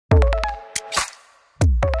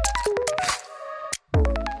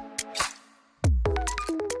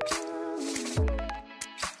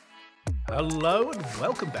Hello and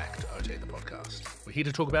welcome back to OT the podcast. We're here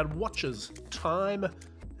to talk about watches, time,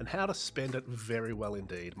 and how to spend it very well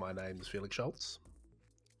indeed. My name is Felix Schultz.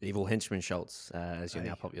 Evil Henchman Schultz, as you're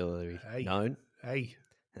now popularly known. Hey.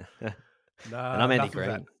 And I'm Andy Enough of that.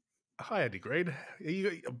 Green. Hi, Andy Green.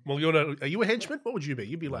 Are you a henchman? What would you be?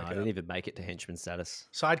 You'd be like I didn't even make it to henchman status.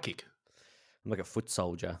 Sidekick. I'm like a foot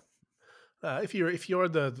soldier. If you're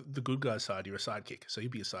the good guy side, you're a sidekick. So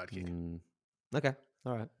you'd be a sidekick. Okay,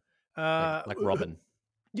 all right. Like Robin.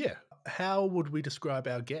 Yeah. How would we describe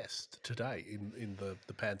our guest today in the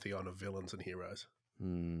pantheon of villains and heroes?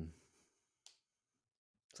 It's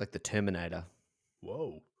like the Terminator.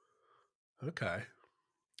 Whoa. Okay.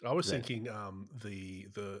 I was thinking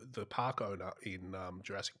the park owner in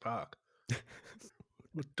Jurassic Park.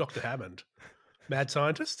 With Dr. Hammond. Mad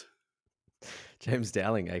scientist? James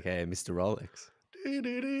Dowling, aka Mister Rolex.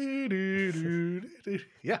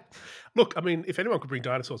 Yeah. Look, I mean, if anyone could bring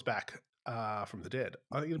dinosaurs back from the dead,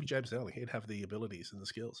 I think it'd be James Dowling. He'd have the abilities and the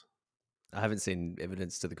skills. I haven't seen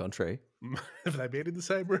evidence to the contrary. Have they been in the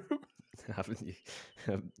same room? Haven't you?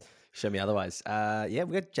 Show me otherwise. Yeah,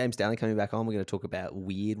 we've got James Dowling coming back on. We're going to talk about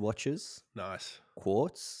weird watches. Nice.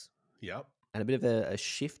 Quartz. Yep. And a bit of a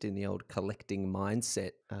shift in the old collecting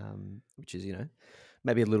mindset, which is,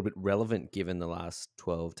 maybe a little bit relevant given the last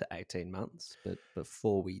 12 to 18 months. But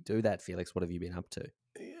before we do that, Felix, what have you been up to?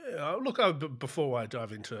 Yeah, look, before I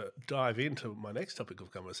dive into my next topic of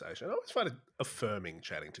conversation, I always find it affirming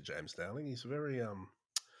chatting to James Dowling. He's very,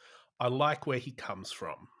 I like where he comes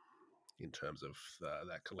from in terms of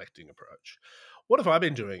that collecting approach. What have I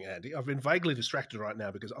been doing, Andy? I've been vaguely distracted right now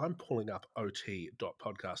because I'm pulling up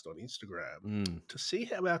ot.podcast on Instagram to see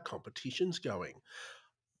how our competition's going.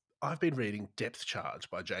 I've been reading Depth Charge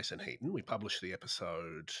by Jason Heaton. We published the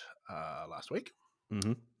episode last week.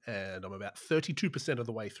 Mm-hmm. And I'm about 32% of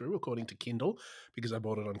the way through, according to Kindle, because I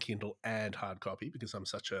bought it on Kindle and hard copy because I'm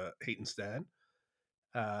such a Heaton stan.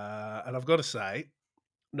 And I've got to say,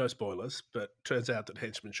 no spoilers, but turns out that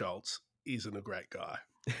Henchman Schultz isn't a great guy.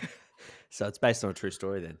 So it's based on a true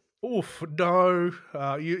story then? Oof, no.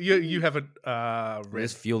 You haven't read. I'm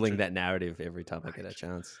just fueling that narrative every time I get a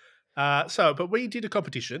chance. But we did a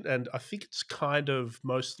competition, and I think it's kind of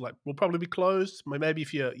will probably be closed. Maybe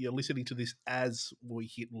if you're listening to this as we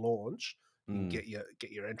hit launch, you can get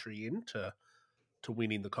your entry in to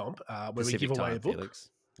win in the comp. Where Pacific we give away time, a book. Felix.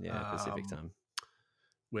 Yeah, Pacific time.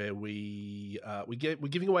 Where we're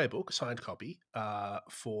giving away a book, a signed copy,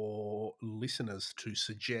 for listeners to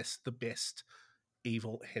suggest the best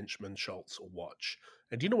Evil Henchman Schultz watch.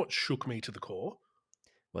 And do you know what shook me to the core?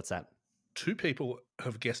 What's that? 2 people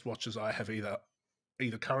have guessed watches I have either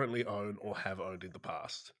currently own or have owned in the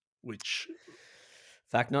past, which...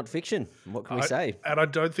 Fact, not fiction. What can we say? And I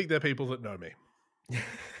don't think they're people that know me.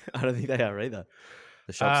 I don't think they are either.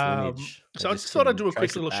 The shop's lineage. So I just thought I'd do a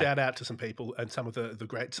quick little shout out to some people and some of the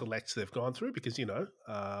great selects they've gone through because,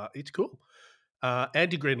 it's cool.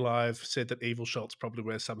 Andy Green Live said that Evil Schultz probably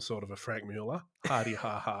wears some sort of a Frank Mueller. Hardy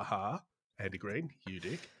ha ha ha. Andy Green, you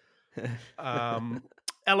dick.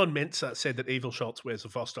 Alan Mensa said that Evil Schultz wears a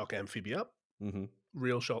Vostok Amphibia. Mm-hmm.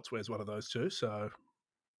 Real Schultz wears one of those too, so,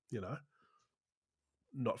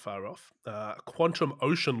 not far off. Quantum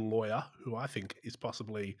Ocean Lawyer, who I think is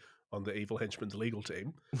possibly on the Evil Henchman's legal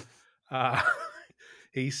team,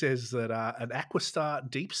 he says that an Aquastar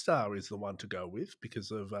Deep Star is the one to go with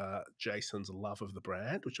because of Jason's love of the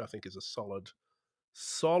brand, which I think is a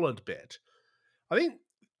solid bet. I think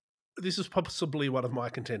this is possibly one of my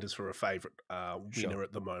contenders for a favourite winner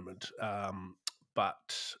at the moment.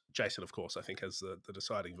 But Jason, of course, I think has the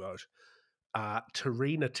deciding vote.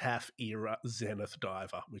 Tarina Taff era Zenith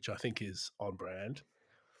Diver, which I think is on brand.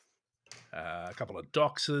 A couple of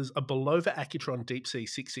Doxers, a Belova Accutron Deep Sea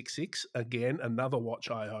 666. Again, another watch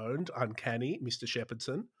I owned, Uncanny, Mr.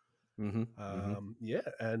 Shepherdson. Mm-hmm. Yeah,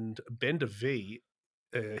 and Bender V,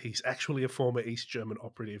 he's actually a former East German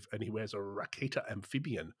operative and he wears a Rakita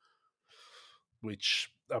Amphibian,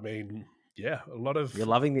 which, I mean, yeah, a lot of... You're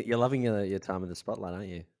loving your time in the spotlight, aren't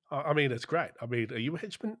you? I mean, it's great. I mean, are you a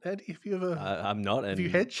henchman, Andy? Have you ever... I'm not. Have you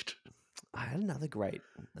hedged? I had another great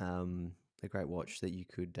watch that you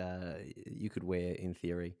could wear in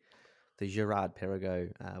theory. The Gerard Perregaux,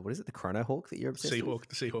 what is it? The Chrono Hawk that you're obsessed with?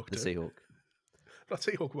 The Seahawk 2. The Seahawk. Not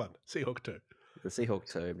Seahawk 1, Seahawk 2. The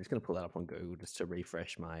Seahawk 2. I'm just going to pull that up on Google just to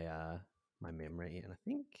refresh my my memory. And I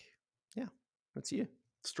think, yeah, that's you.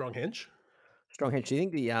 Strong hench. Strong hench. Do you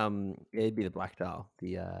think it'd be the Black Dial?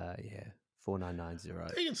 The 4990.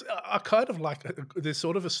 I kind of like, there's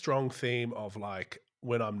sort of a strong theme of like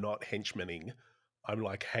when I'm not henchmaning, I'm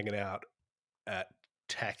like hanging out at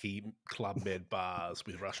tacky Club Med bars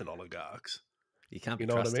with Russian oligarchs. You can't be You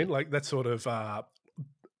know what I mean? trusted. Like that sort of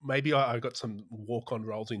maybe I got some walk on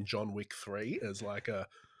roles in John Wick 3 as like a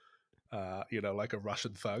like a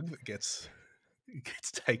Russian thug that gets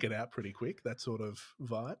taken out pretty quick. That sort of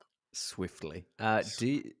vibe. Swiftly.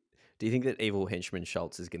 Do you think that Evil Henchman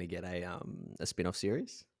Schultz is going to get a spin-off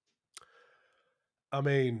series? I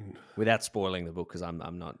mean, Without spoiling the book, because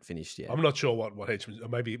I'm not finished yet. I'm not sure what Henchman.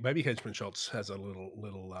 Maybe Henchman Schultz has a little.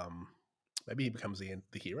 Maybe he becomes the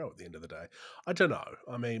hero at the end of the day. I don't know.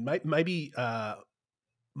 I mean, maybe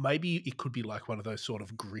it could be like one of those sort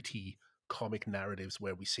of gritty comic narratives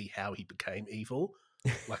where we see how he became evil,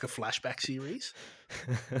 like a flashback series.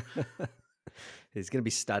 It's going to be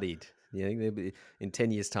studied. You think they'll be, in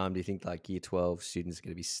 10 years' time, do you think like year 12 students are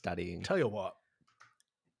going to be studying? Tell you what,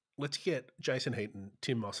 let's get Jason Heaton,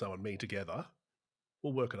 Tim Mosso, and me together.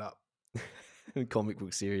 We'll work it up. Comic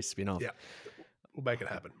book series spin-off. Yeah, we'll make it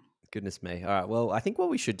happen. Goodness me. All right. Well, I think what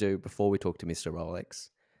we should do before we talk to Mr. Rolex,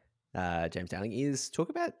 James Dowling, is talk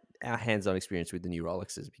about our hands-on experience with the new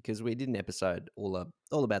Rolexes, because we did an episode all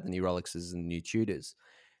about the new Rolexes and new Tudors,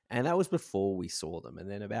 and that was before we saw them.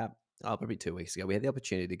 And then about probably 2 weeks ago, we had the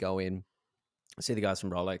opportunity to go in, see the guys from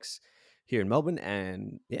Rolex here in Melbourne,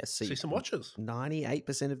 and See see some watches.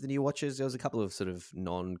 98% of the new watches. There was a couple of sort of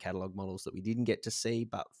non-catalog models that we didn't get to see,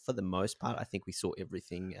 but for the most part, I think we saw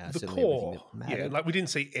everything. The Certainly everything core, that mattered. like we didn't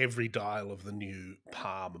see every dial of the new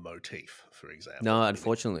palm motif, for example. No,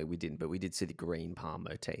 unfortunately we didn't, but we did see the green palm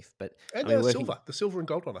motif. But And I mean, the silver and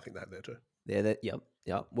gold one, I think they had there too.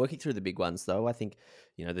 Yep. Working through the big ones though, I think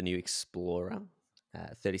the new Explorer,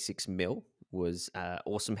 36 mil was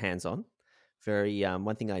awesome hands-on. Very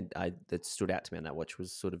one thing I that stood out to me on that watch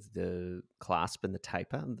was sort of the clasp and the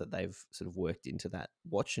taper that they've sort of worked into that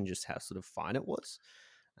watch, and just how sort of fine it was.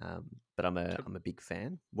 But I'm a big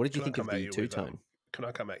fan. What did you think of the two-tone? Can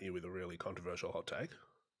I come at you with a really controversial hot take?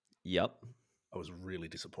 Yep. I was really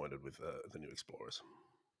disappointed with the new Explorers.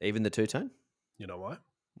 Even the two-tone? You know why?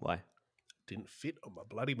 Why? Didn't fit on my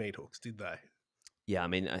bloody meat hooks, did they? Yeah, I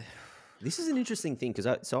mean, this is an interesting thing, because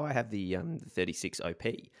I have the 36 OP,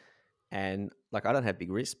 and like I don't have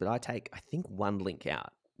big wrists, but I take, I think, one link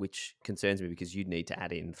out, which concerns me because you'd need to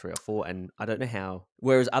add in 3 or 4, and I don't know how.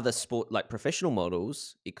 Whereas other sport, like professional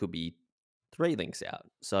models, it could be 3 links out.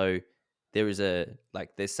 So there is they're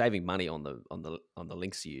saving money on the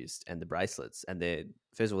links used and the bracelets, and they're,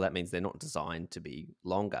 first of all, that means they're not designed to be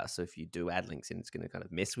longer. So if you do add links in, it's going to kind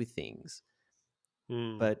of mess with things.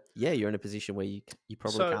 But yeah, you're in a position where you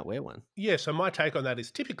probably can't wear one. Yeah, so my take on that is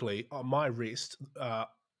typically on my wrist, I've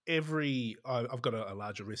got a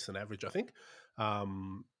larger wrist than average, I think.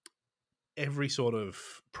 Every sort of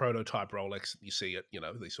prototype Rolex you see at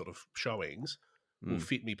these sort of showings will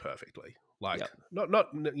fit me perfectly. Like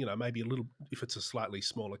not maybe a little, if it's a slightly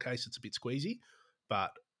smaller case, it's a bit squeezy,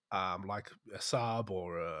 but like a Saab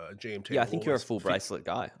or a GMT. Yeah, I think you're a full bracelet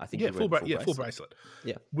guy. I think full bracelet.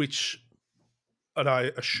 Yeah, And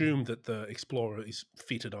I assume that the Explorer is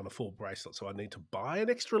fitted on a full bracelet, so I need to buy an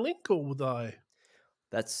extra link, or would I?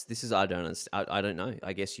 I don't understand. I don't know.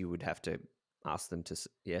 I guess you would have to ask them to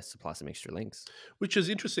supply some extra links. Which is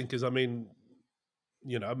interesting because, I mean,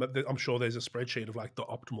 I'm sure there's a spreadsheet of like the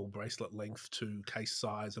optimal bracelet length to case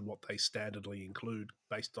size and what they standardly include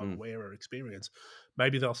based on wearer experience.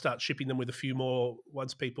 Maybe they'll start shipping them with a few more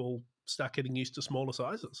once people start getting used to smaller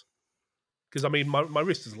sizes. Because, I mean, my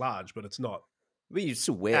wrist is large, but it's not. But you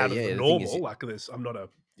still wear out of the normal. Like this, I'm not.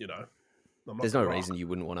 There's no reason you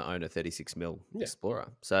wouldn't want to own a 36 mil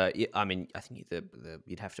Explorer. So I mean, I think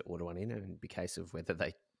you'd have to order one in, and it'd be a case of whether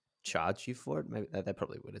they charge you for it. Maybe they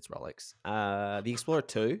probably would. It's Rolex. The Explorer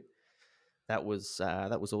 2, that was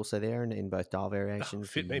also there in both dial variations.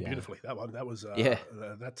 Fit me beautifully. That one. That was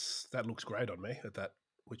that looks great on me at that,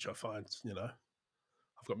 which I find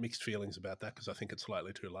I've got mixed feelings about that because I think it's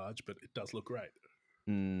slightly too large, but it does look great.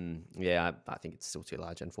 Yeah, I think it's still too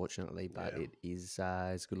large, unfortunately, but it is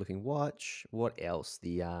a good looking watch. What else?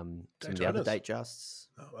 Some of the other date justs.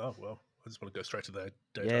 Oh well, I just want to go straight to the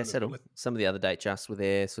Daytonas. Yeah, settle. Some of the other date justs were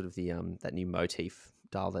there. Sort of the that new motif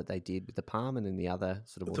dial that they did with the palm, and then the other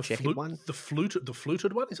sort of more checkered one. The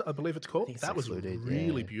fluted one is, I believe it's called. That was fluted,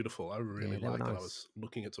 really beautiful. I really liked it. Nice. I was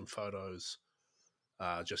looking at some photos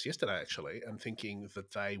just yesterday actually, and thinking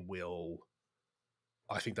that they will.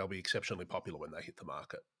 I think they'll be exceptionally popular when they hit the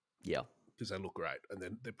market. Yeah. Because they look great. And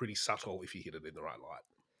then they're pretty subtle if you hit it in the right light.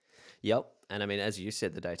 Yep. And I mean, as you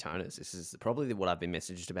said, the Daytonas, this is probably what I've been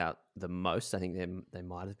messaged about the most. I think they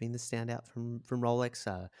might have been the standout from Rolex.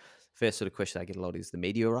 First sort of question I get a lot is the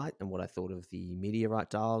meteorite and what I thought of the meteorite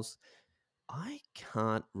dials. I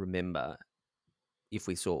can't remember if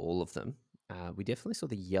we saw all of them. We definitely saw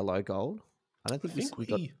the yellow gold. I don't think we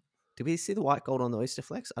got Did we see the white gold on the Oyster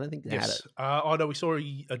Flex? I don't think they had it. Yes. Oh no, we saw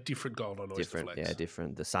a different gold on Oyster Different, yeah, Flex.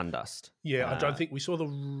 different. The Sundust. Yeah, I don't think we saw the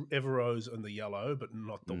Everose and the yellow, but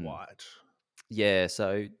not the Mm. white. Yeah,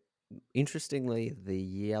 so interestingly, the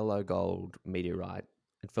yellow gold meteorite,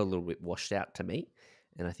 it felt a little bit washed out to me,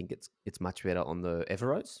 and I think it's much better on the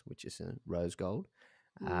Everose, which is a rose gold.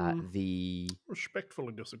 Mm, The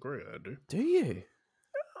respectfully disagree, Andrew. Do you?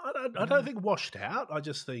 I don't think washed out. I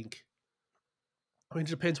just think. I mean, it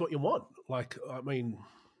depends what you want. Like, I mean,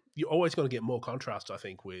 you're always going to get more contrast. I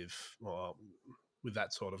think with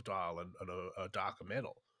that sort of dial and a darker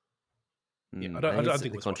metal. Yeah, I I think don't think it the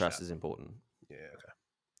was washed contrast out. is important. Yeah, okay.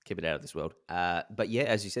 Keep it out of this world. But yeah,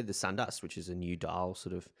 as you said, the Sundust, which is a new dial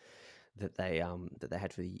sort of that they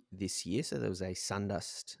had for this year. So there was a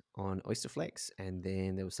Sundust on Oyster Flex, and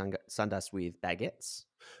then there was Sundust with baguettes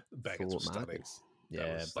Baguettes for was stunning. markers.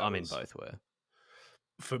 Yeah, I mean both were.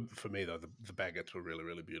 For me though. The baguettes were really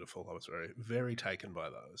really beautiful. I was very taken by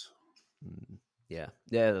those. Yeah,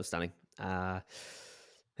 that was stunning. I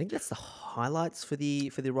think that's the highlights for the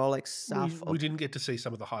Rolex stuff. We didn't get to see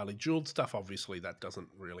some of the highly jeweled stuff. Obviously, that doesn't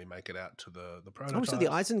really make it out to the Oh, so the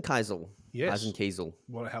prototypes. Eisenkiesel. Yes, Eisenkiesel.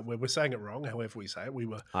 we're saying it wrong. However, we say it.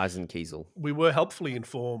 Eisenkiesel. We were helpfully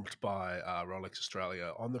informed by Rolex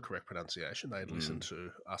Australia on the correct pronunciation. They had listened to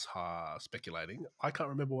us speculating. I can't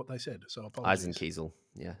remember what they said, so apologies. Eisenkiesel.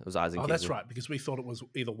 Yeah, it was Oh, that's Eisenkiesel. right, because we thought it was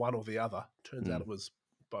either one or the other. Turns out it was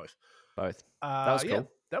both. Both. That was Yeah,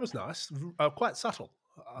 cool. that was nice. Quite subtle,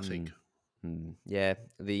 I think. Yeah,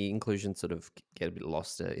 the inclusions sort of get a bit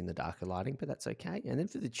lost in the darker lighting, but that's okay. And then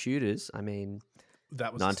for the Tudors, I mean,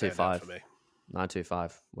 That was a standout for me.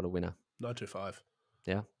 925. What a winner. 925.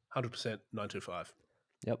 Yeah. 100% 925.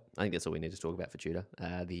 Yep. I think that's all we need to talk about for Tudor.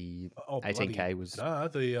 The Oh, 18K was. No,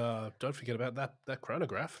 don't forget about that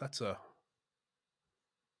chronograph. That's a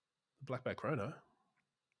black bag chrono.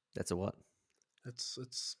 That's a what?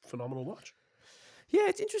 It's phenomenal watch. Yeah,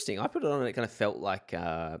 it's interesting. I put it on and it kind of felt like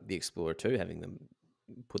the Explorer 2, having them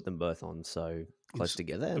put them both on so close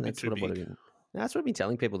together. And that's what I've been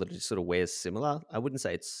telling people, that it just sort of wears similar. I wouldn't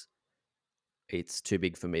say it's too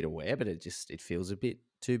big for me to wear, but it feels a bit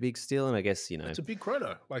too big still. And I guess, it's a big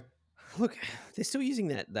chrono. Like, look, they're still using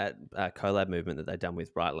that collab movement that they've done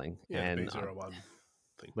with Breitling. Yeah, and the B01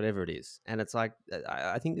 thing. Whatever it is. And it's like,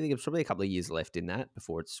 I think there's probably a couple of years left in that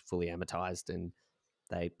before it's fully amortized and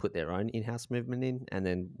they put their own in-house movement in. And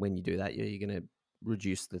then when you do that, you're going to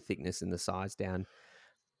reduce the thickness and the size down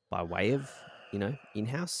by way of,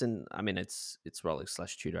 in-house. And I mean, it's Rolex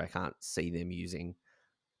 / Tudor. I can't see them using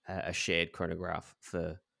a shared chronograph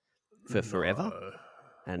for forever.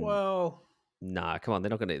 And well, nah, come on, they're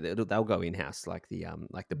not going to. They'll go in-house like the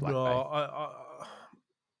Black Bay.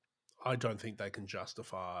 I don't think they can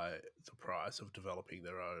justify the price of developing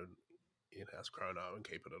their own in-house chrono and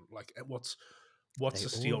keep it like what's They the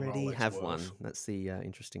steel already Rolex have worth? one. That's the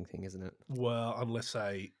interesting thing, isn't it? Well, unless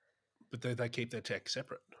they keep their tech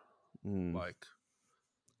separate. Like,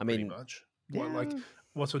 I mean, pretty much. yeah.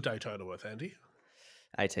 What's a Daytona worth, Andy?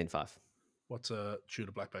 18.5. What's a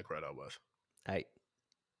Tudor Black Bay chrono worth? 8.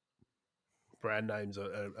 Brand name's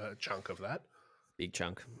a chunk of that. Big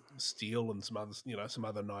chunk. Steel and some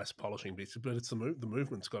other nice polishing bits, but it's the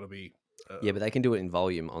movement's got to be. Yeah, but they can do it in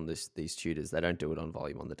volume on these Tudors. They don't do it on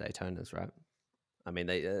volume on the Daytonas, right? I mean,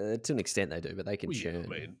 they to an extent they do, but they can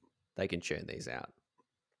churn. They can churn these out.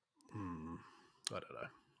 I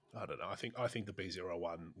don't know. I think the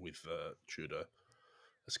B01 with the Tudor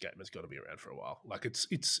escapement's got to be around for a while. Like it's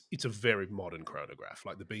a very modern chronograph.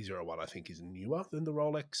 Like the B01, I think is newer than the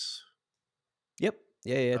Rolex. Yep.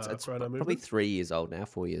 Yeah. It's probably movement. 3 years old now,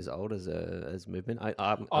 4 years old as movement.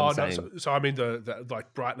 I'm saying, so I mean the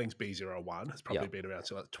like Breitling's B01 has probably been around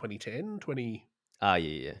since like 2010, 20.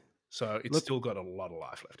 Yeah. So it's still got a lot of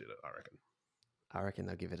life left in it, I reckon. I reckon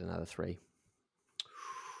they'll give it another 3.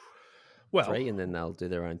 Well, 3, and then they'll do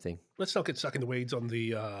their own thing. Let's not get stuck in the weeds on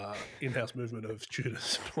the in-house movement of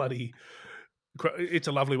Tudor's bloody. It's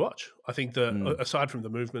a lovely watch. I think aside from the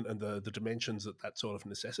movement and the dimensions that sort of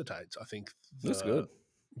necessitates, I think looks good.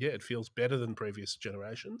 Yeah, it feels better than previous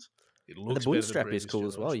generations. It looks the Bund better strap than is cool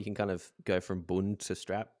as well. You can kind of go from Bund to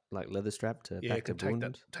strap, like leather strap to back to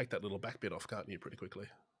Bund. Take that little back bit off, can't you, pretty quickly?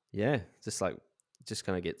 Yeah, just kind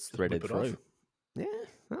of gets threaded through. Yeah,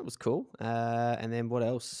 that was cool. And then what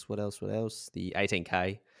else? The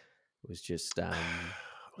 18K was just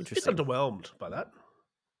interesting. A bit underwhelmed by that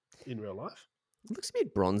in real life. It looks a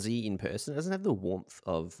bit bronzy in person. It doesn't have the warmth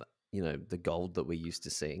of, the gold that we're used to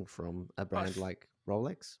seeing from a brand like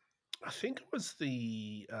Rolex. I think it was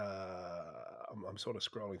I'm sort of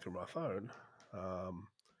scrolling through my phone.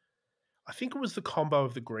 I I think it was the combo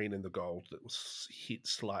of the green and the gold that was hit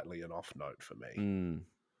slightly an off note for me. Mm.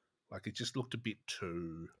 Like it just looked a bit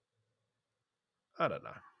too. I don't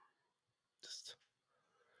know. Just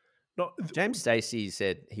not James Stacey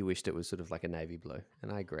said he wished it was sort of like a navy blue,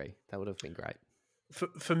 and I agree. That would have been great.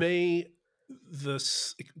 for me.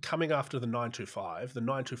 This coming after the 925. The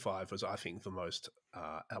 925 was, I think, the most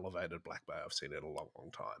elevated Black Bay I've seen in a long,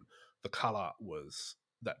 long time. The color was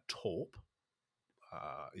that taupe.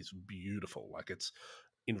 Is beautiful. Like it's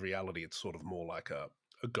in reality, it's sort of more like a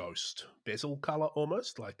ghost bezel color,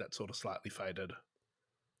 almost like that sort of slightly faded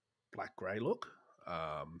black grey look.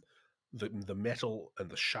 The metal and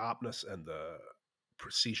the sharpness and the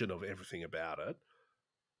precision of everything about it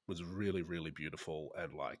was really, really beautiful.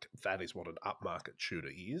 And like that is what an upmarket shooter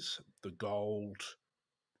is. The gold,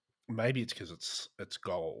 maybe it's because it's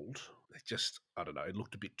gold. It just, I don't know. It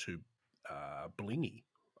looked a bit too blingy.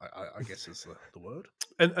 I guess is the word.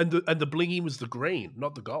 And the blingy was the green,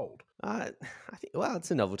 not the gold. I think, well, it's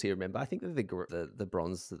a novelty. Remember, I think that the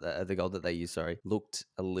bronze, the gold that they used, looked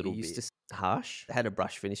a little bit harsh. It had a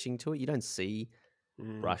brush finishing to it. You don't see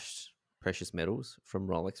brushed precious metals from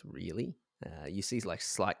Rolex really. You see like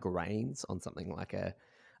slight grains on something like a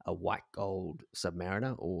white gold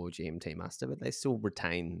Submariner or GMT Master, but they still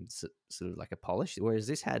retain sort of like a polish. Whereas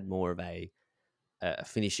this had more of a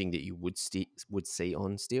finishing that you would see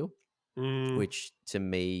on steel, which to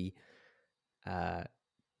me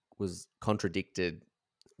was contradicted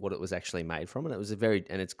what it was actually made from. And it was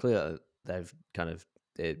and it's clear they're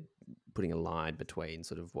putting a line between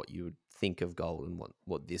sort of what you would think of gold and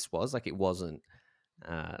what this was. Like it wasn't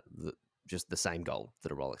just the same gold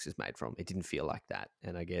that a Rolex is made from. It didn't feel like that.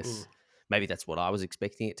 And I guess maybe that's what I was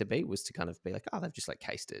expecting it to be, was to kind of be like, oh, they've just like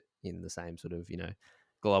cased it in the same sort of,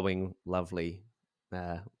 glowing, lovely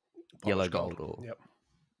yellow gold or,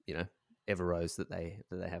 ever rose that they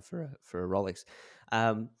have for a Rolex.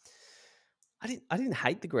 I didn't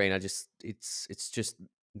hate the green. It's just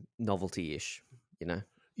novelty-ish,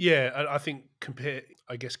 Yeah, I think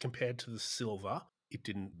compared to the silver, it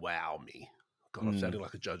didn't wow me. God, I'm sounding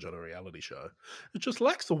like a judge on a reality show. It just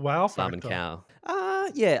lacks the wow Simon factor. Cowell.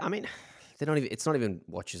 Yeah. I mean, they're not even. It's not even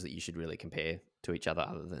watches that you should really compare to each other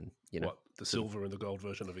than what the silver and the gold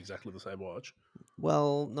version of exactly the same watch.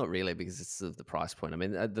 Well, not really, because it's the price point. I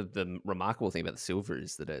mean, the remarkable thing about the silver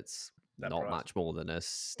is that it's not much more than a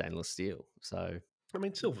stainless steel. So, I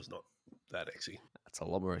mean, silver's not that exy. It's a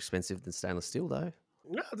lot more expensive than stainless steel, though.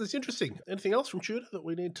 Yeah, that's interesting. Anything else from Tudor that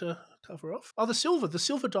we need to cover off? Oh, the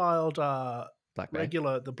silver dialed the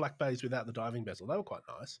Black Bays without the diving bezel. They were quite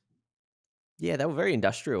nice. Yeah, they were very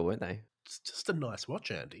industrial, weren't they? It's just a nice watch,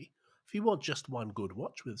 Andy. If you want just one good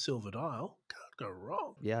watch with a silver dial, can't go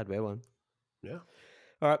wrong. Yeah, I'd wear one. Yeah.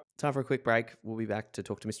 All right, time for a quick break. We'll be back to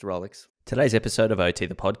talk to Mr. Rolex. Today's episode of OT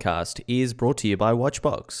the Podcast is brought to you by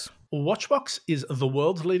Watchbox. Watchbox is the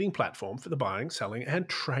world's leading platform for the buying, selling, and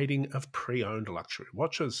trading of pre-owned luxury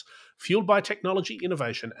watches, fueled by technology,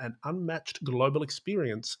 innovation, and unmatched global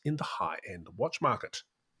experience in the high-end watch market.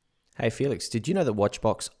 Hey, Felix, did you know that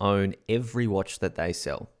Watchbox own every watch that they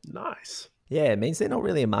sell? Nice. Yeah, it means they're not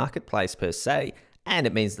really a marketplace per se, and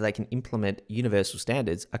it means that they can implement universal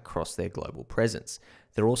standards across their global presence.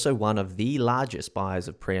 They're also one of the largest buyers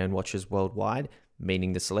of pre-owned watches worldwide,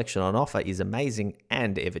 meaning the selection on offer is amazing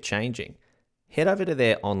and ever-changing. Head over to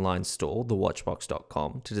their online store,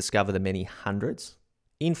 thewatchbox.com, to discover the many hundreds.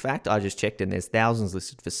 In fact, I just checked and there's thousands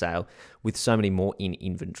listed for sale, with so many more in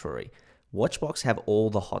inventory. Watchbox have all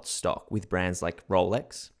the hot stock with brands like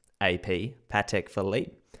Rolex, AP, Patek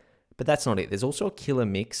Philippe. But that's not it. There's also a killer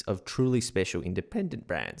mix of truly special independent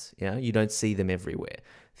brands. You don't see them everywhere.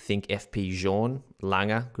 Think FP Journe,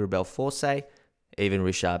 Lange, Grubel Forsey, even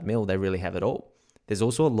Richard Mille. They really have it all. There's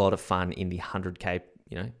also a lot of fun in the 100K,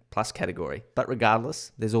 plus category. But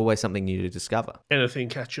regardless, there's always something new to discover. Anything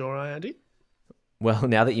catch your eye, Andy? Well,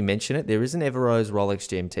 now that you mention it, there is an Everose Rolex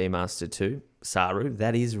GMT Master 2, Saru.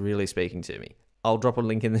 That is really speaking to me. I'll drop a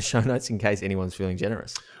link in the show notes in case anyone's feeling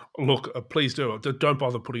generous. Look, please do. Don't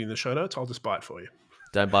bother putting it in the show notes. I'll just buy it for you.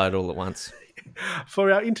 Don't buy it all at once.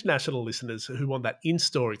 For our international listeners who want that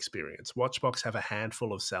in-store experience, Watchbox have a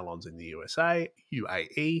handful of salons in the USA,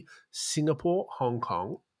 UAE, Singapore, Hong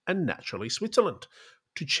Kong, and naturally Switzerland.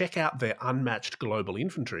 To check out their unmatched global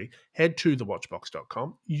inventory, head to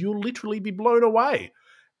thewatchbox.com. You'll literally be blown away.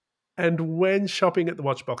 And when shopping at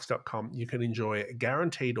thewatchbox.com, you can enjoy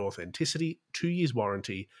guaranteed authenticity, 2 years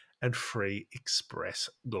warranty, and free express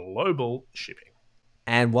global shipping.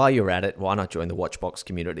 And while you're at it, why not join the Watchbox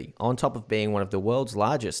community? On top of being one of the world's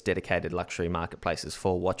largest dedicated luxury marketplaces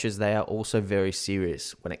for watches, they are also very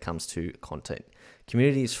serious when it comes to content.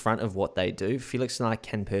 Community is front of what they do. Felix and I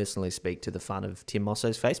can personally speak to the fun of Tim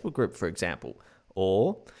Mosso's Facebook group, for example,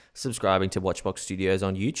 or subscribing to Watchbox Studios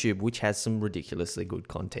on YouTube, which has some ridiculously good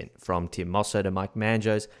content. From Tim Mosso to Mike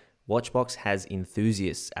Manjos, Watchbox has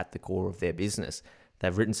enthusiasts at the core of their business.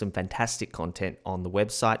 They've written some fantastic content on the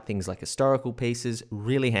website, things like historical pieces,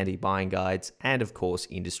 really handy buying guides, and of course,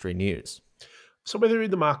 industry news. So whether you're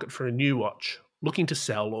in the market for a new watch, looking to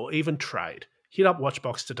sell, or even trade, hit up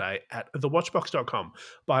Watchbox today at thewatchbox.com.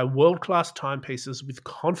 Buy world-class timepieces with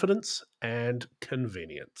confidence and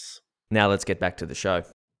convenience. Now let's get back to the show.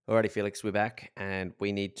 Alrighty, Felix, we're back, and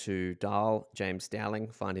we need to dial James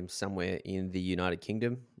Dowling, find him somewhere in the United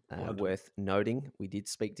Kingdom. Worth noting, we did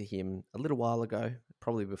speak to him a little while ago,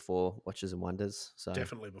 probably before Watches and Wonders. So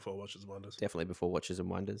definitely before Watches and Wonders. Definitely before Watches and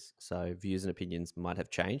Wonders. So views and opinions might have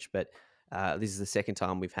changed, but this is the second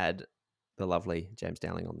time we've had the lovely James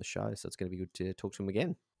Dowling on the show, so it's going to be good to talk to him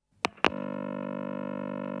again.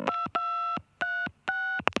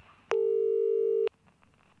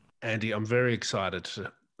 Andy, I'm very excited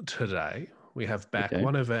today. We have back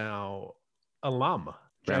one of our alum,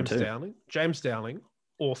 James Dowling. James Dowling,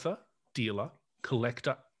 author, dealer,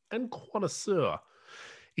 collector, and connoisseur.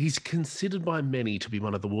 He's considered by many to be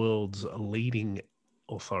one of the world's leading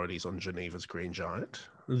authorities on Geneva's Green Giant.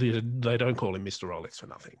 They don't call him Mister Rolex for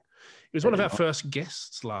nothing. He was one of our first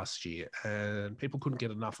guests last year, and people couldn't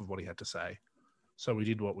get enough of what he had to say. So we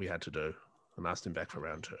did what we had to do and asked him back for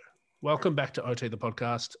round 2. Welcome back to OT, the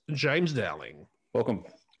podcast, James Dowling. Welcome.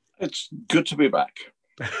 It's good to be back.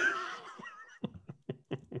 Good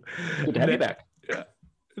to have you back. Yeah.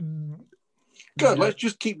 Good. Let's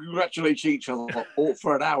just keep congratulating each other all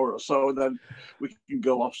for an hour or so, and then we can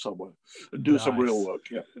go off somewhere and do some real work.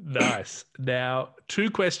 Yeah. Nice. Now, 2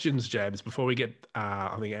 questions, James, before we get,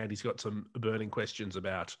 I think Andy's got some burning questions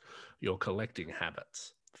about your collecting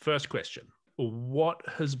habits. First question, what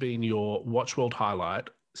has been your Watch World highlight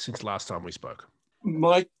since last time we spoke?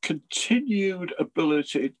 My continued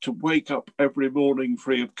ability to wake up every morning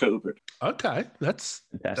free of COVID. Okay, that's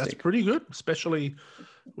pretty good, especially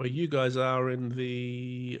where you guys are in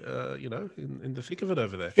the, in the thick of it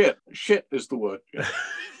over there. Shit is the word. Yeah.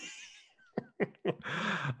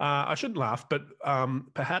 I shouldn't laugh, but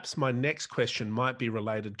perhaps my next question might be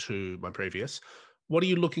related to my previous. What are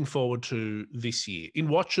you looking forward to this year, in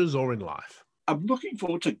watches or in life? I'm looking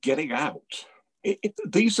forward to getting out.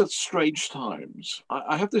 These are strange times.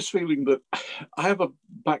 I have this feeling that I have a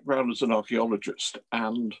background as an archaeologist,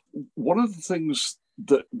 and one of the things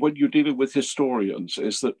that when you're dealing with historians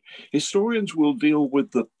is that historians will deal with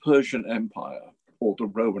the Persian Empire or the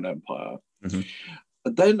Roman Empire. Mm-hmm.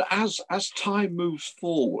 Then as time moves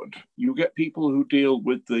forward, you get people who deal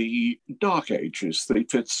with the Dark Ages, the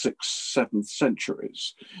 5th, 6th, 7th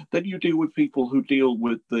centuries. Then you deal with people who deal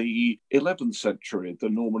with the 11th century, the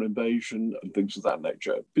Norman invasion and things of that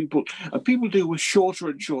nature. People deal with shorter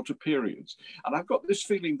and shorter periods. And I've got this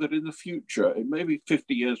feeling that in the future, it may be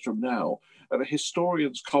 50 years from now, at a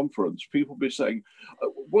historians conference, people will be saying,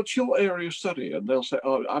 what's your area of study? And they'll say,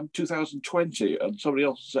 oh, I'm 2020. And somebody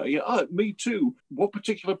else will say, yeah, me too. What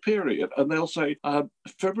particular period? And they'll say,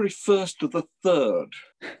 February 1st to the 3rd.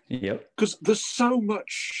 Yep. Because there's so much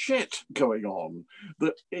shit going on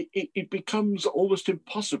that it becomes almost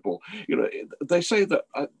impossible. You know, they say that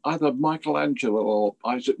either Michelangelo or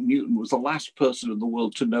Isaac Newton was the last person in the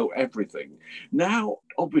world to know everything. Now,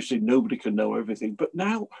 obviously, nobody can know everything, but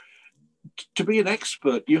now, to be an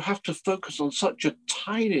expert, you have to focus on such a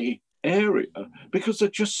tiny area because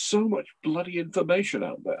there's just so much bloody information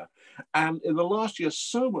out there. And in the last year,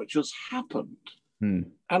 so much has happened.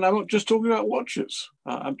 And I'm not just talking about watches.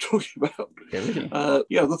 I'm talking about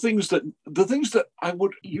the things that I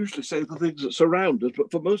would usually say the things that surround us.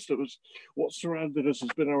 But for most of us, what surrounded us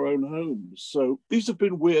has been our own homes. So these have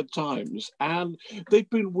been weird times, and they've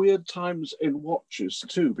been weird times in watches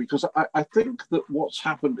too, because I think that what's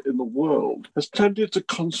happened in the world has tended to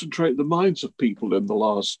concentrate the minds of people in the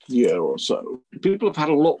last year or so. People have had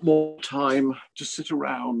a lot more time to sit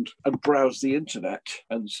around and browse the internet,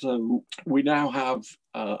 and so we now have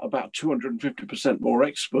about 250% more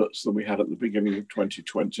experts than we had at the beginning of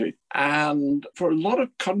 2020. And for a lot of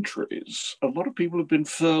countries, a lot of people have been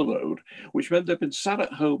furloughed, which meant they've been sat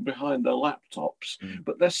at home behind their laptops,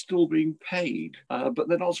 but they're still being paid. But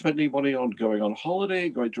they're not spending money on going on holiday,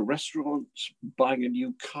 going to restaurants, buying a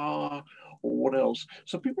new car, or what else.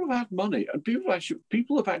 So people have had money, and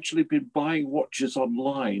people have actually been buying watches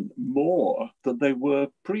online more than they were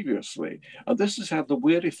previously. And this has had the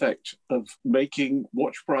weird effect of making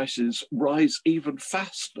watch prices rise even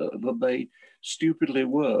faster than they stupidly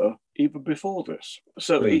were even before this.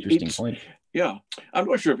 So Really interesting it's point. yeah. I'm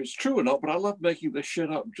not sure if it's true or not, but I love making this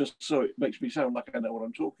shit up just so it makes me sound like I know what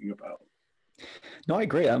I'm talking about. No, I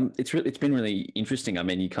agree. It's been really interesting. I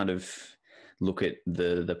mean, you kind of look at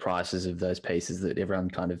the prices of those pieces that everyone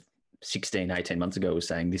kind of 16, 18 months ago was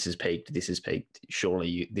saying, this is peaked, this is peaked.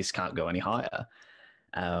 Surely this can't go any higher.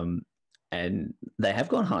 And they have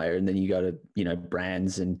gone higher. And then you go to,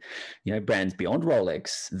 brands and, brands beyond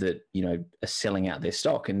Rolex that, are selling out their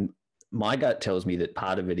stock. And my gut tells me that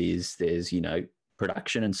part of it is there's,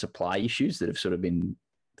 production and supply issues that have sort of been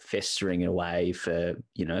festering away for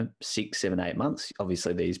 6, 7, 8 months.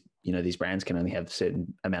 Obviously these brands can only have a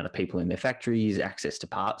certain amount of people in their factories, access to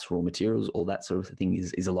parts, raw materials, all that sort of thing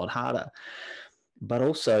is a lot harder. But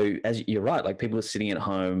also, as you're right, like people are sitting at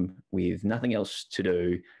home with nothing else to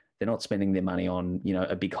do. They're not spending their money on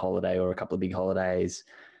a big holiday or a couple of big holidays.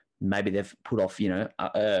 Maybe they've put off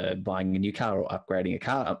buying a new car or upgrading a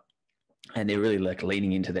car, and they're really like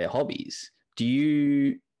leaning into their hobbies. Do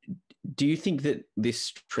you think that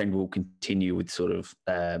this trend will continue with sort of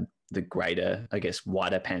the greater, I guess,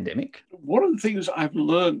 wider pandemic? One of the things I've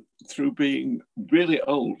learned through being really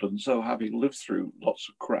old and so having lived through lots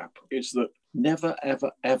of crap is that never,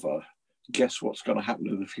 ever, ever guess what's going to happen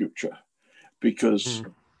in the future, because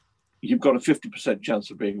you've got a 50% chance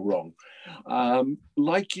of being wrong.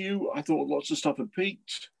 Like you, I thought lots of stuff had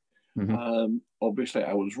peaked. Mm-hmm. Obviously,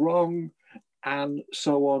 I was wrong. And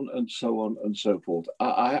so on and so on and so forth.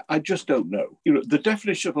 I just don't know. The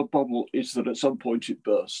definition of a bubble is that at some point it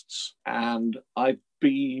bursts. And I've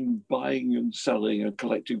been buying and selling and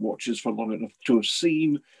collecting watches for long enough to have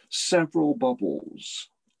seen several bubbles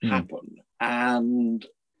happen. And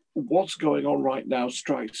what's going on right now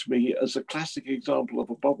strikes me as a classic example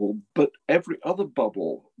of a bubble, but every other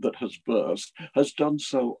bubble that has burst has done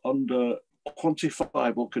so under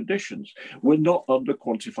quantifiable conditions. We're not under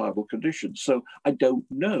quantifiable conditions, so I don't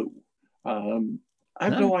know. I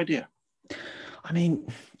have no idea. I mean,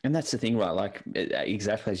 and that's the thing, right? Like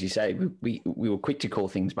exactly as you say, we were quick to call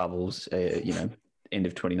things bubbles. End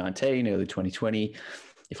of 2019, early 2020.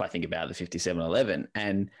 If I think about the 5711,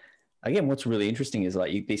 and again, what's really interesting is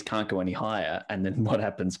like these can't go any higher, and then what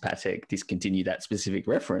happens? Patek discontinue that specific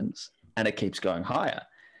reference, and it keeps going higher.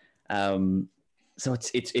 So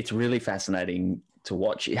it's really fascinating to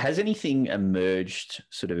watch. Has anything emerged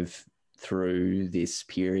sort of through this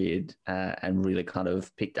period and really kind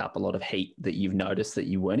of picked up a lot of heat that you've noticed that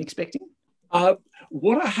you weren't expecting?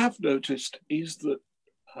 What I have noticed is that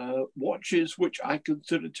watches which I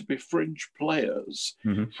consider to be fringe players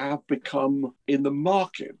have become in the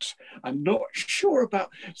market. I'm not sure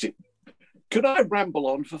about... See, could I ramble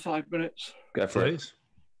on for 5 minutes? Go for it.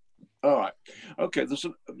 All right. Okay, there's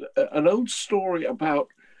an old story about,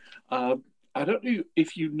 I don't know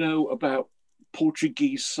if you know about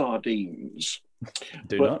Portuguese sardines.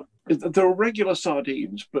 Not. There are regular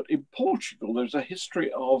sardines, but in Portugal, there's a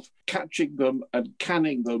history of catching them and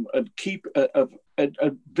canning them and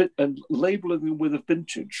and labeling them with a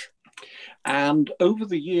vintage. And over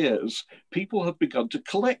the years, people have begun to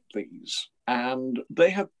collect these, and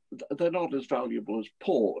they're not as valuable as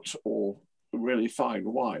port or really fine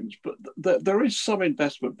wines, but there is some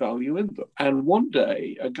investment value in them. And one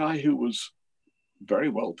day, a guy who was very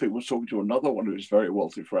wealthy was talking to another one of his very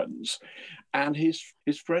wealthy friends, and his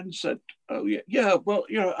friend said, "Oh yeah, well,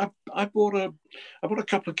 I bought a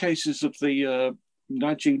couple of cases of the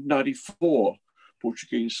 1994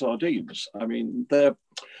 Portuguese sardines. I mean, they're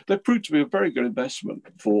proved to be a very good investment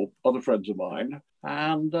for other friends of mine,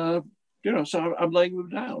 and so I'm laying them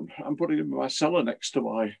down. I'm putting them in my cellar next to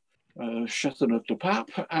my Chateauneuf de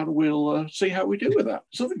Pape, and we'll see how we do with that."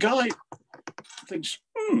 So the guy thinks,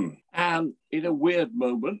 and in a weird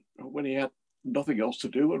moment, when he had nothing else to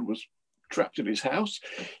do and was trapped in his house,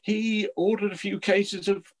 he ordered a few cases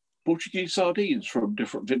of Portuguese sardines from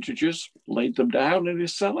different vintages, laid them down in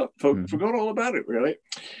his cellar, forgot all about it, really.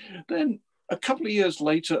 Then a couple of years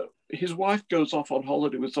later, his wife goes off on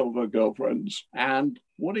holiday with some of her girlfriends, and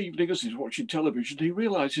one evening as he's watching television, he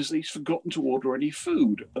realizes that he's forgotten to order any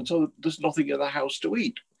food, and so there's nothing in the house to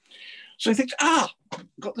eat. So he thinks,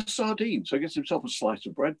 got the sardines. So he gets himself a slice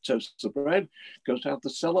of bread, toasts the bread, goes down to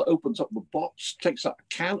the cellar, opens up the box, takes out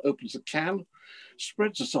a can, opens the can,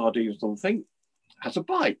 spreads the sardines on the thing, has a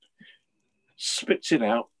bite, spits it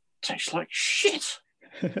out, tastes like shit.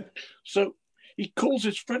 So he calls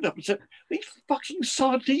his friend up and said, "These fucking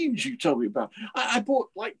sardines you told me about, I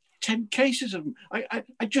bought like 10 cases of them. I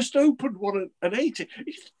just opened one and ate it.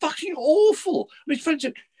 It's fucking awful." And his friend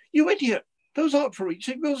said, "You idiot. Those aren't for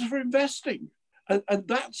eating, those are for investing." and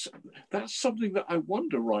that's something that I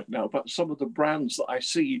wonder right now about some of the brands that I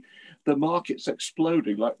see the market's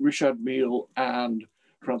exploding, like Richard Mille and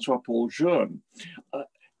Francois Paul Jeune.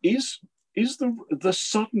 Is the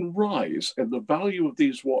sudden rise in the value of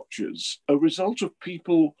these watches a result of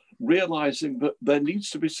people realizing that there needs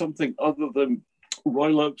to be something other than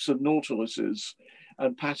Royal Oaks and Nautiluses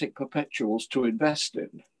and Patek Perpetuals to invest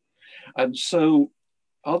in? And so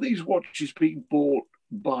are these watches being bought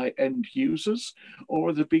by end users, or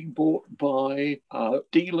are they being bought by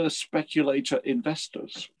dealer, speculator,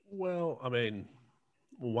 investors? Well, I mean,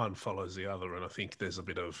 one follows the other, and I think there's a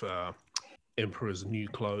bit of emperor's new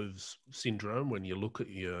clothes syndrome when you look at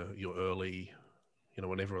your early,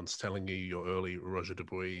 when everyone's telling you your early Roger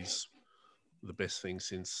Dubuis, the best thing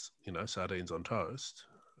since, sardines on toast,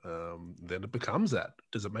 then it becomes that.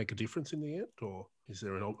 Does it make a difference in the end, or is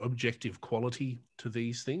there an objective quality to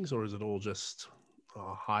these things, or is it all just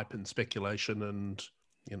hype and speculation and,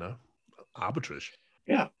 arbitrage?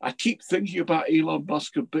 Yeah, I keep thinking about Elon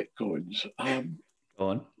Musk and Bitcoins. Go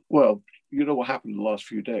on. Well, you know what happened in the last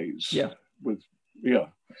few days. Yeah.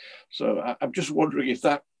 So I'm just wondering if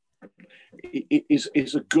that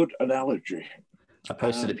is a good analogy. I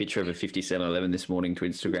posted a picture of a 50 7-Eleven this morning to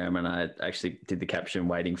Instagram, and I actually did the caption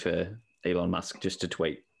waiting for Elon Musk just to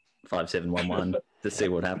tweet 5711 to see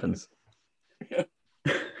what happens. Yeah.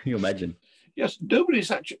 You imagine? Yes,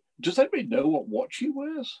 nobody's actually. Does anybody know what watch he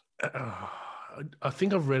wears? I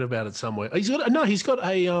think I've read about it somewhere. He's got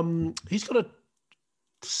a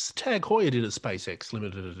Tag Heuer did a SpaceX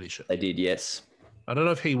limited edition. They did, yes. I don't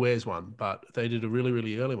know if he wears one, but they did a really,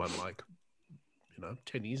 really early one, like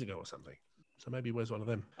 10 years ago or something. So maybe he wears one of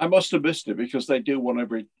them. I must have missed it because they do one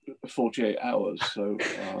every 48 hours. So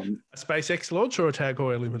a SpaceX launch or a Tag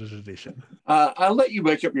Heuer limited edition? I'll let you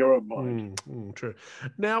make up your own mind. True.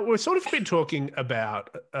 Now, we've sort of been talking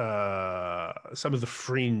about some of the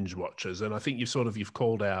fringe watches, and I think you've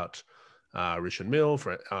called out Richard Mille,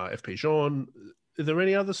 FP Jean. Are there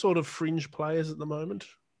any other sort of fringe players at the moment,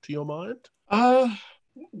 to your mind?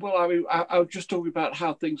 Well, I mean, I was just talking about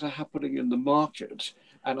how things are happening in the market,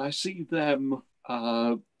 and I see them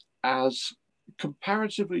as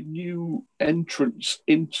comparatively new entrants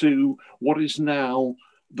into what is now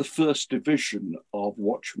the first division of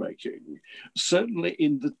watchmaking. Certainly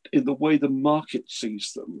in the way the market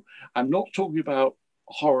sees them. I'm not talking about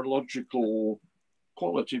horological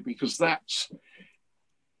quality, because that's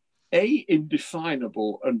A,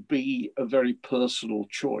 indefinable, and B, a very personal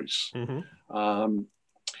choice. Mm-hmm.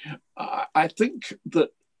 I think that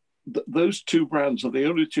those two brands are the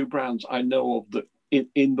only two brands I know of that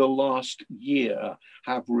in the last year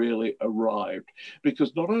have really arrived,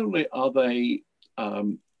 because not only are they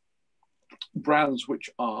brands which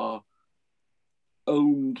are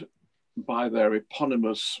owned by their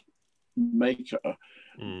eponymous maker,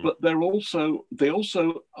 but they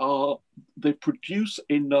produce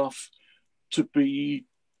enough to be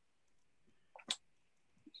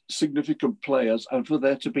significant players and for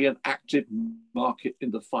there to be an active market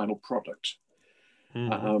in the final product.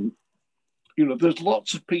 Mm-hmm. There's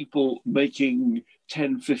lots of people making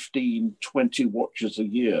 10, 15, 20 watches a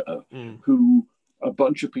year who a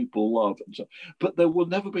bunch of people love, but there will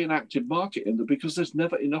never be an active market in them because there's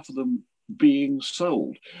never enough of them being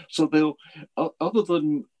sold. So they'll, other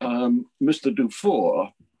than Mr.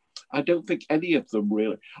 Dufour, I don't think any of them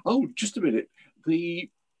really. Oh, just a minute.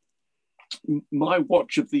 My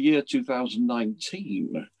watch of the year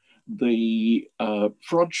 2019, the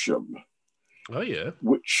Frodsham,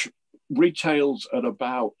 which retails at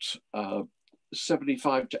about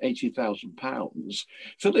 75 to 80,000 pounds.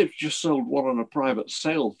 Phillips just sold one on a private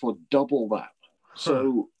sale for double that.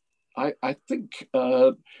 So I think,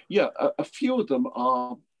 a few of them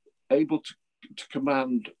are able to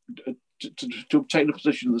command, to obtain a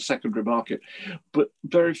position in the secondary market, but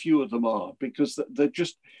very few of them are, because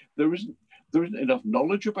there isn't enough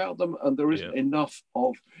knowledge about them, and there isn't enough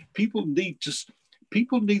of people need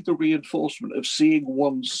the reinforcement of seeing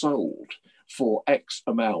one sold for X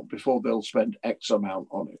amount before they'll spend X amount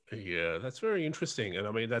on it. Yeah, that's very interesting. And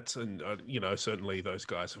I mean, certainly those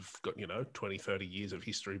guys have got, 20, 30 years of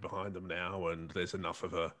history behind them now, and there's enough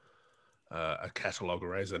of a catalogue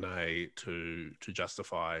raisonné to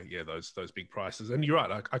justify, those big prices. And you're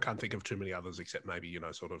right, I can't think of too many others except maybe,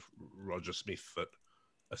 sort of Roger Smith,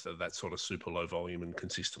 that sort of super low volume and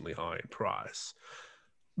consistently high in price.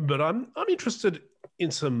 But I'm interested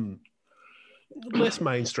in some less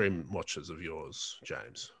mainstream watches of yours,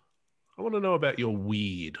 James. I want to know about your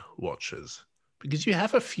weird watches, because you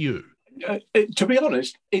have a few. To be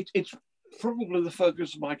honest, it's probably the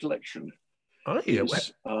focus of my collection. Oh, yeah.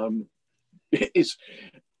 Is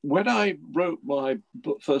when I wrote my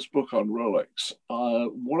first book on Rolex,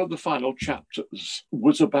 one of the final chapters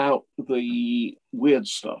was about the weird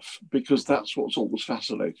stuff, because that's what's always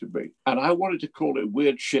fascinated me. And I wanted to call it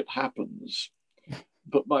Weird Shit Happens.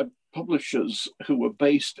 But my publishers, who were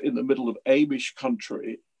based in the middle of Amish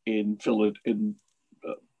country in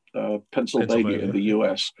Pennsylvania in the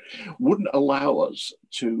US, wouldn't allow us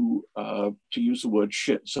to use the word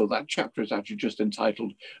shit. So that chapter is actually just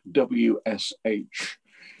entitled WSH.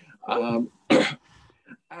 And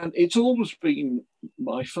it's always been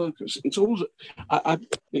my focus. It's always,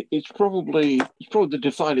 it's probably the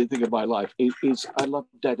defining thing of my life. Is I love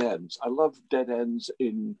dead ends. I love dead ends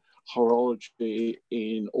in horology,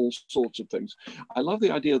 in all sorts of things. I love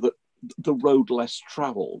the idea that the road less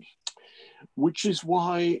traveled, which is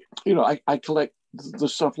why, you know, I collect the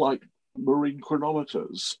stuff like marine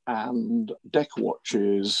chronometers and deck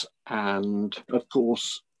watches, and of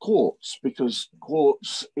course quartz, because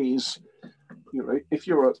quartz is, you know, if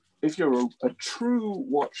you're a true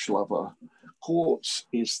watch lover, quartz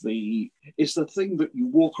is the thing that you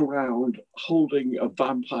walk around holding a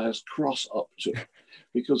vampire's cross up to,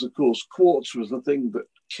 because of course quartz was the thing that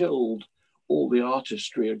killed all the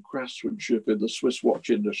artistry and craftsmanship in the Swiss watch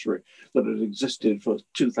industry that had existed for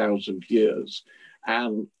 2,000 years.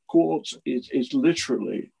 And quartz is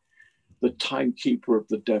literally the timekeeper of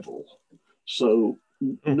the devil. So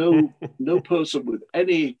no person with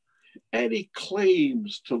any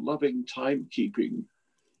claims to loving timekeeping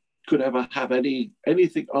could ever have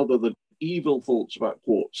anything other than evil thoughts about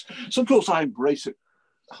quartz. So of course I embrace it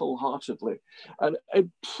wholeheartedly. And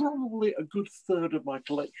probably a good third of my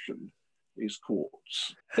collection is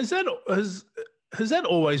quartz. Has that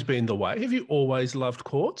always been the way? Have you always loved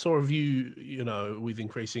quartz, or have you, you know, with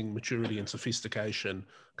increasing maturity and sophistication,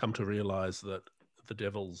 come to realize that the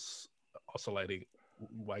devil's oscillating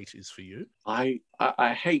weight is for you? I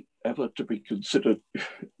hate ever to be considered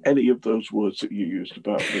any of those words that you used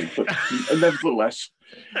about me, but nevertheless,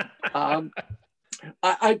 I've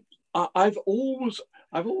always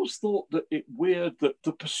thought that it weird that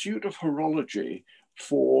the pursuit of horology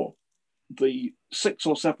for the 600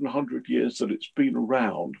 or 700 years that it's been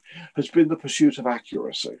around has been the pursuit of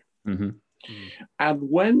accuracy. Mm-hmm. And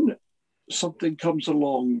when something comes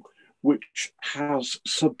along which has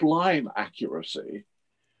sublime accuracy,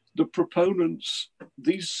 the proponents,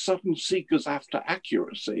 these sudden seekers after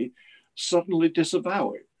accuracy, suddenly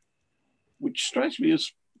disavow it, which strikes me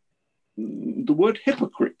as the word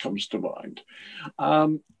hypocrite comes to mind.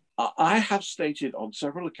 I have stated on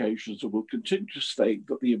several occasions and will continue to state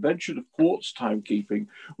that the invention of quartz timekeeping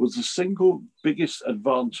was the single biggest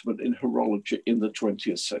advancement in horology in the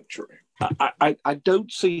 20th century. I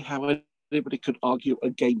don't see how anybody could argue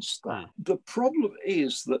against that. The problem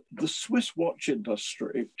is that the Swiss watch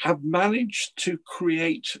industry have managed to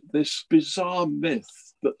create this bizarre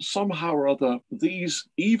myth that somehow or other these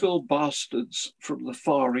evil bastards from the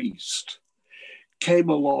Far East came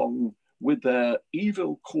along with their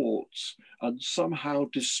evil quartz and somehow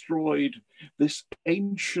destroyed this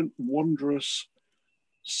ancient, wondrous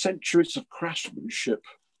centuries of craftsmanship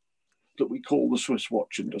that we call the Swiss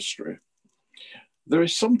watch industry. There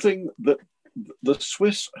is something that the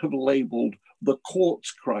Swiss have labeled the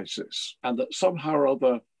quartz crisis, and that somehow or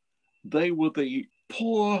other they were the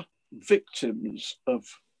poor victims of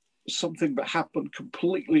something that happened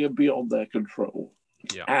completely and beyond their control.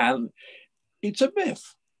 Yeah. And it's a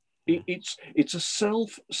myth. It's a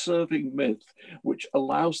self-serving myth which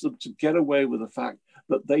allows them to get away with the fact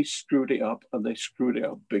that they screwed it up, and they screwed it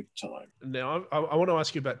up big time. Now, I want to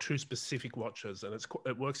ask you about two specific watches, and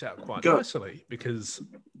it works out quite nicely, because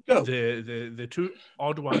they're two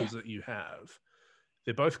odd ones that you have.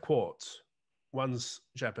 They're both quartz. One's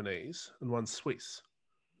Japanese and one's Swiss.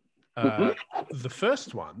 The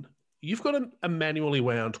first one, you've got a manually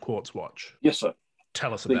wound quartz watch. Yes, sir.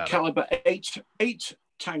 Tell us about the caliber 8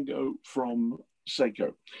 Tango from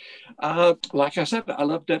Seiko. Like I said, I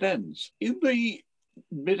love dead ends. In the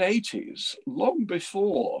mid-80s, long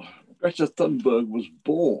before Greta Thunberg was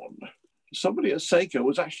born, somebody at Seiko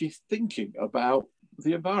was actually thinking about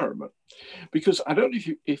the environment. Because I don't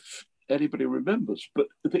know if anybody remembers, but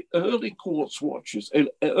the early quartz watches,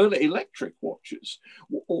 early electric watches,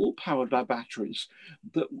 were all powered by batteries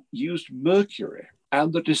that used mercury.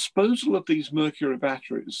 And the disposal of these mercury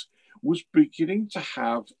batteries was beginning to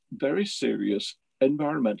have very serious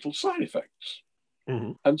environmental side effects.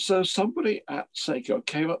 Mm-hmm. And so somebody at Seiko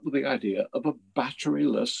came up with the idea of a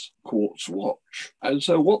batteryless quartz watch. And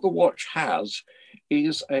so what the watch has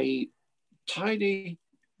is a tiny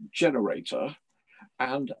generator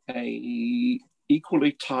and a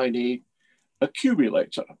equally tiny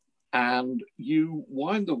accumulator. and you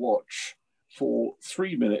wind the watch for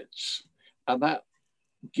 3 minutes, and that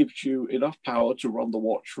gives you enough power to run the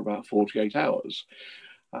watch for about 48 hours.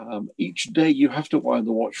 Each day you have to wind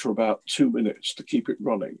the watch for about 2 minutes to keep it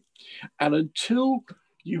running. And until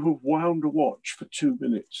you have wound a watch for 2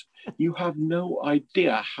 minutes, you have no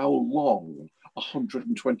idea how long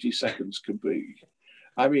 120 seconds can be.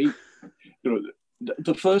 I mean,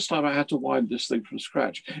 the first time I had to wind this thing from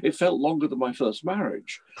scratch, it felt longer than my first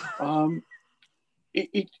marriage.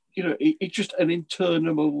 It's just an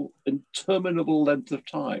interminable length of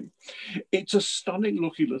time. It's a stunning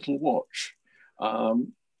looking little watch.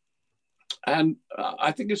 And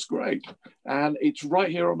I think it's great. And it's right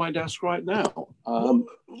here on my desk right now.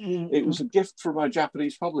 It was a gift from my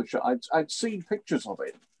Japanese publisher. I'd seen pictures of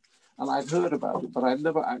it and I'd heard about it, but I'd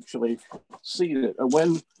never actually seen it. And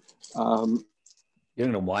when... You're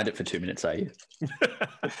going to wind it for 2 minutes, are you?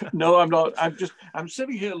 No, I'm not. I'm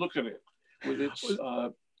sitting here looking at it with its...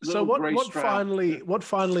 So what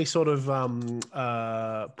finally sort of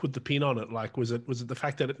put the pin on it? Like, was it the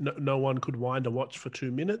fact that no one could wind a watch for 2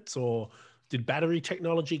 minutes, or did battery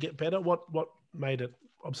technology get better? What made it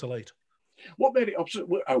obsolete? What made it obsolete?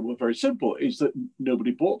 Well, very simple, is that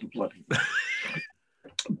nobody bought the bloody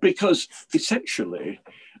because essentially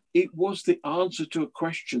it was the answer to a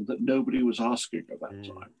question that nobody was asking at that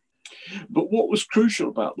time. But what was crucial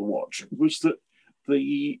about the watch was that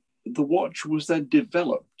the watch was then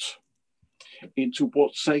developed into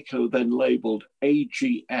what Seiko then labeled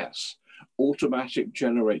AGS, Automatic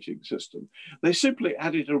Generating System. They simply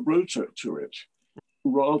added a rotor to it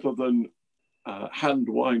rather than hand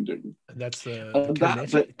winding. And that's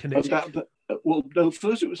the kinetic? Well, no,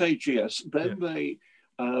 first it was AGS,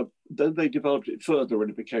 then they developed it further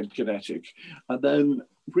and it became kinetic. And then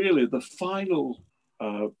really the final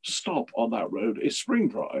stop on that road is spring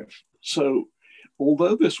drive. So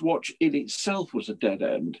although this watch in itself was a dead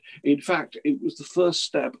end, in fact, it was the first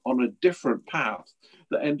step on a different path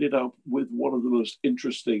that ended up with one of the most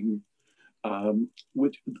interesting,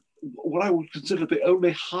 with what I would consider the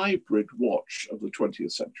only hybrid watch of the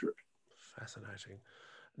 20th century. Fascinating.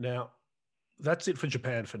 Now, that's it for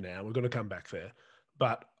Japan for now. We're going to come back there.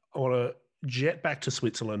 But I want to jet back to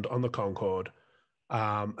Switzerland on the Concorde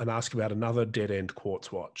and ask about another dead-end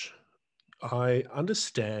quartz watch. I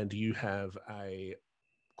understand you have a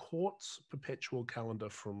Quartz Perpetual calendar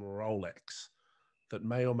from Rolex that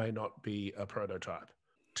may or may not be a prototype.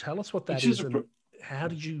 Tell us what that is and how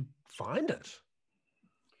did you find it?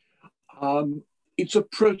 It's a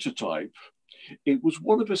prototype. It was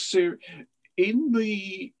one of a series. In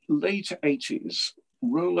the late 80s,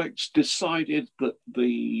 Rolex decided that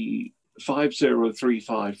the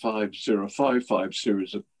 5035, 5055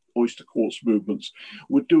 series of oyster quartz movements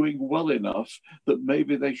were doing well enough that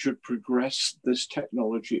maybe they should progress this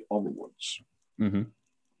technology onwards. Mm-hmm.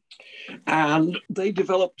 And they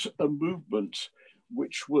developed a movement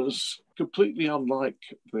which was completely unlike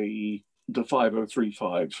the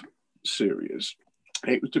 5035 series.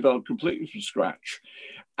 It was developed completely from scratch,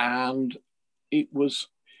 and it was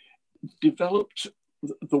developed.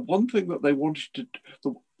 The one thing that they wanted to,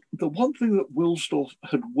 the one thing that Wilsdorf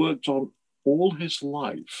had worked on all his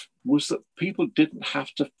life was that people didn't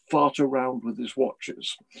have to fart around with his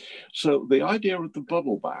watches. So the idea of the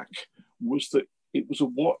bubble back was that it was a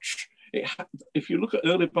watch. If you look at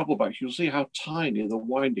early bubble backs, you'll see how tiny the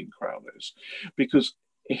winding crown is, because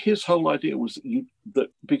his whole idea was that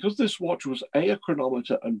because this watch was A, a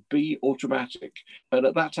chronometer, and B, automatic, and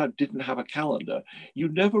at that time didn't have a calendar, you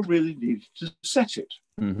never really needed to set it.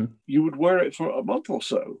 Mm-hmm. You would wear it for a month or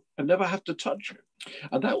so and never have to touch it.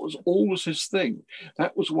 And that was always his thing.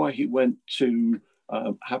 That was why he went to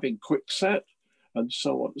having quick set and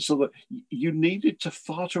so on, so that you needed to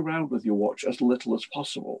fart around with your watch as little as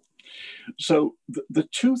possible. So the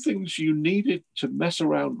two things you needed to mess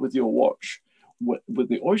around with your watch with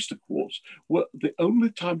the oyster quartz were the only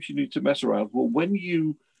times you need to mess around were when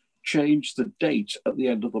you change the date at the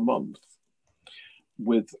end of the month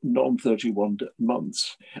with non-31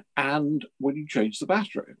 months and when you change the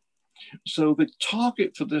battery. So the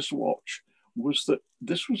target for this watch was that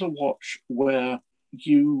this was a watch where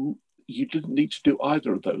you didn't need to do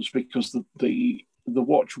either of those, because the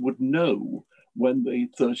watch would know when the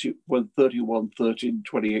 31, 13,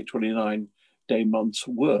 28, 29 day months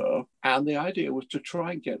were. And the idea was to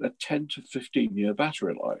try and get a 10 to 15 year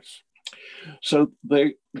battery life. So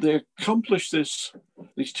they accomplished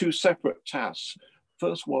these two separate tasks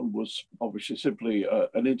first one was obviously simply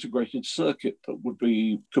an integrated circuit that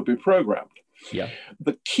could be programmed. Yeah.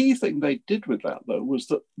 The key thing they did with that, though, was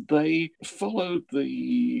that they followed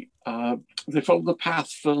the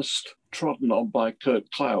path first trodden on by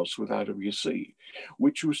Kurt Klaus with IWC,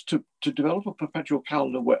 which was to develop a perpetual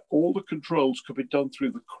calendar where all the controls could be done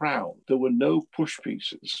through the crown. There were no push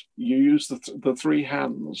pieces. You used the three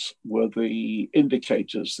hands were the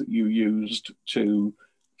indicators that you used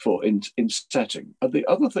for in setting. And the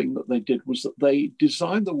other thing that they did was that they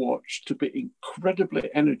designed the watch to be incredibly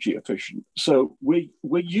energy efficient. So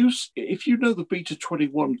if you know the Beta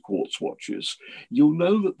 21 quartz watches, you'll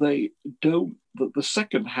know that that the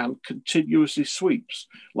second hand continuously sweeps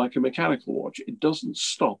like a mechanical watch. It doesn't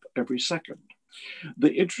stop every second.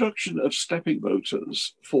 The introduction of stepping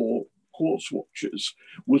motors for quartz watches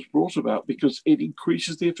was brought about because it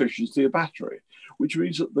increases the efficiency of battery, which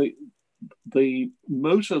means that the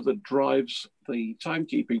motor that drives the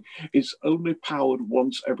timekeeping is only powered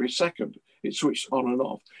once every second. It's switched on and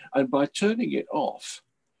off. And by turning it off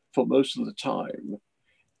for most of the time,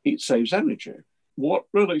 it saves energy. What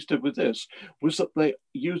Rolex did with this was that they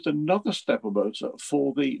used another stepper motor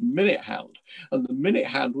for the minute hand, and the minute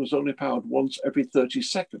hand was only powered once every 30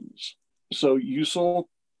 seconds. So you saw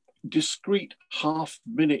discrete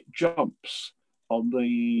half-minute jumps on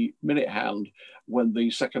the minute hand when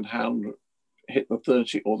the second hand hit the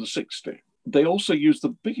 30 or the 60. They also used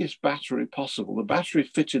the biggest battery possible. The battery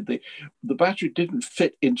didn't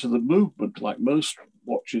fit into the movement like most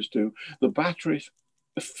watches do. The battery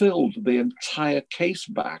filled the entire case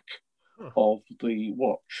back of the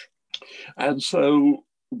watch. And so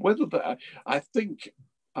I think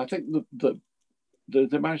that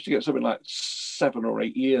they managed to get something like 7 or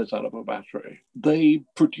 8 years out of a battery. They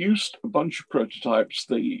produced a bunch of prototypes.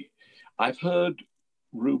 I've heard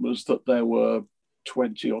rumors that there were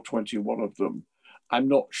 20 or 21 of them. I'm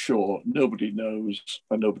not sure. Nobody knows,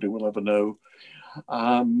 and nobody will ever know.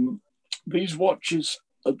 These watches,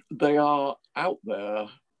 they are out there.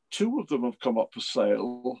 2 of them have come up for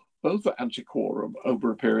sale, both at Antiquorum,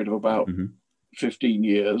 over a period of about 15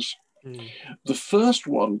 years. The first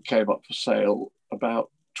one came up for sale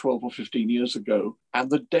about 12 or 15 years ago.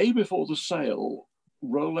 And the day before the sale,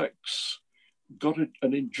 Rolex got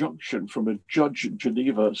an injunction from a judge in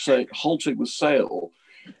Geneva halting the sale,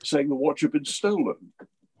 saying the watch had been stolen.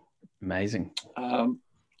 Amazing.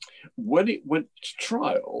 When it went to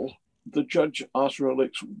trial, the judge asked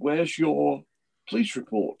Rolex, "Where's your police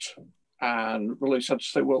report?" And Rolex had to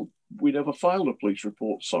say, "Well, we never filed a police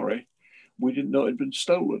report, sorry. We didn't know it had been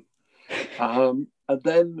stolen." And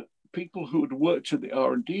then people who had worked in the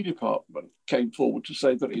R&D department came forward to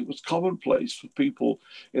say that it was commonplace for people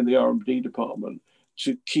in the R&D department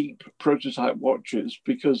to keep prototype watches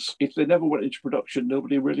because if they never went into production,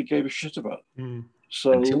 nobody really gave a shit about them.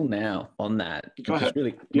 So until now on that, go ahead.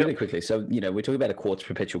 Really quickly. So, we're talking about a quartz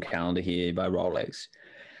perpetual calendar here by Rolex.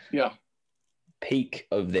 Yeah. Peak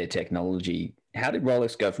of their technology. How did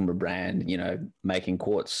Rolex go from a brand, making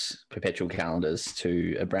quartz perpetual calendars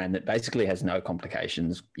to a brand that basically has no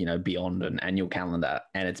complications, beyond an annual calendar?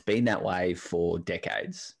 And it's been that way for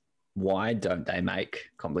decades. Why don't they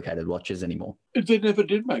make complicated watches anymore? They never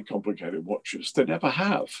did make complicated watches. They never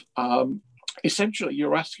have. Essentially,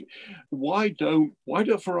 you're asking, why don't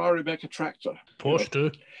Ferrari make a tractor? Porsche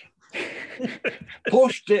do.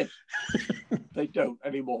 Porsche did. They don't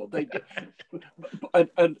anymore. They did.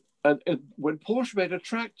 And when Porsche made a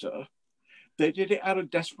tractor, they did it out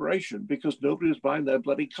of desperation because nobody was buying their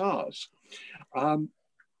bloody cars.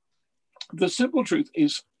 The simple truth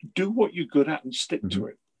is, do what you're good at and stick to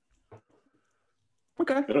it.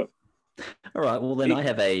 Okay. All right. Well, then I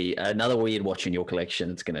have another weird watch in your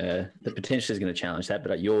collection that potentially is going to challenge that.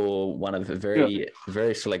 But you're one of a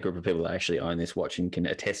very select group of people that actually own this watch and can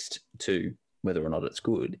attest to whether or not it's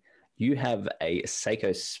good. You have a Seiko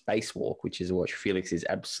Spacewalk, which is a watch Felix is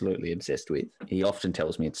absolutely obsessed with. He often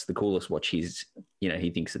tells me it's the coolest watch he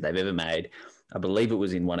thinks that they've ever made. I believe it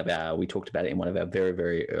was we talked about it in one of our very,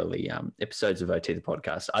 very early episodes of OT, the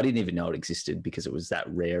podcast. I didn't even know it existed because it was that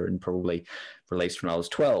rare and probably released when I was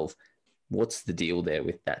 12. What's the deal there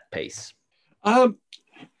with that piece?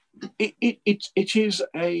 It is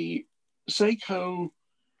a Seiko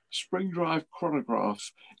spring drive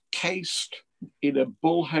chronograph cased in a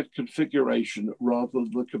bullhead configuration rather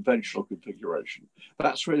than the conventional configuration.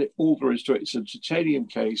 That's really all there is to it. It's a titanium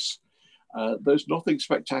case. There's nothing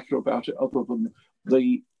spectacular about it other than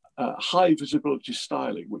the high visibility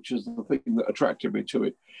styling, which is the thing that attracted me to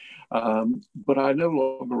it. But I no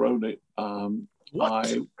longer own it.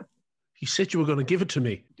 What? You said you were going to give it to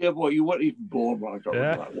me. Yeah, boy, you weren't even born when I got rid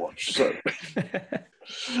of that watch. So,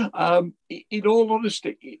 in all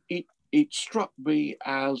honesty, it struck me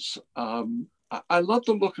as I love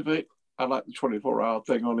the look of it. I like the 24-hour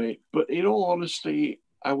thing on it. But in all honesty,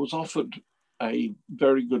 I was offered a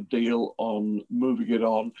very good deal on moving it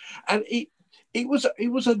on, and it was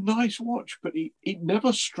a nice watch, but it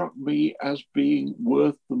never struck me as being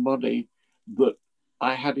worth the money that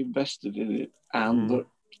I had invested in it and that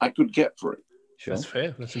I could get for it. Sure. That's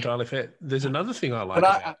fair. That's entirely fair. There's another thing I like And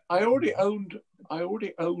about I already owned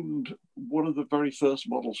one of the very first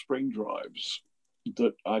model spring drives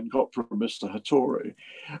that I got from Mr. Hattori,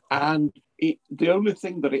 and the only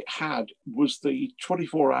thing that it had was the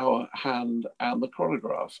 24-hour hand and the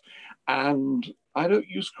chronograph, and I don't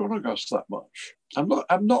use chronographs that much.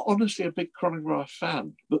 I'm not honestly a big chronograph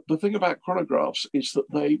fan. But the thing about chronographs is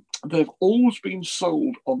that they've always been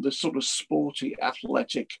sold on this sort of sporty,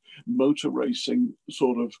 athletic, motor racing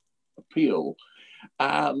sort of appeal,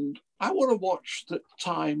 and I want to watch the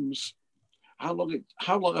times. How long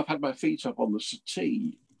I've had my feet up on the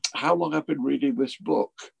settee, how long I've been reading this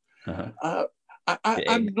book.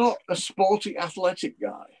 I'm not a sporty, athletic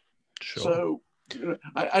guy. Sure. So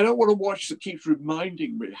I don't want to watch that keeps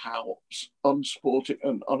reminding me how unsporty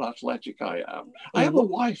and unathletic I am. I have a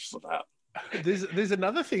wife for that. There's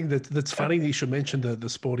another thing that's funny that you should mention the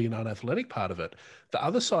sporty and unathletic part of it. The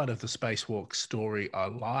other side of the spacewalk story I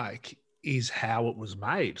like is how it was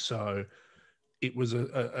made. So it was,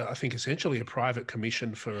 I think, essentially a private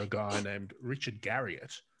commission for a guy named Richard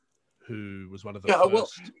Garriott, who was one of the first. Well,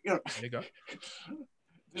 There you go.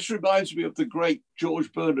 This reminds me of the great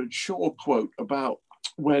George Bernard Shaw quote about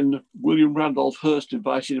when William Randolph Hearst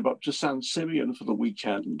invited him up to San Simeon for the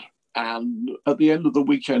weekend. And at the end of the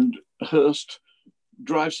weekend, Hearst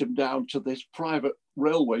drives him down to this private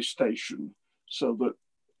railway station so that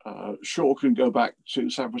Shaw can go back to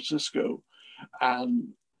San Francisco.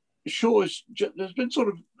 And Shaw there's been sort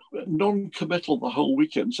of non-committal the whole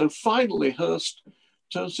weekend. So finally, Hearst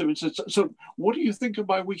turns to him and says, "So what do you think of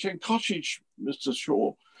my weekend cottage, Mr.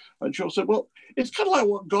 Shaw?" And Shaw said, "Well, it's kind of like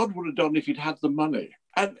what God would have done if he'd had the money."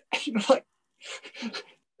 And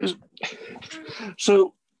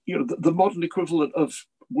so the modern equivalent of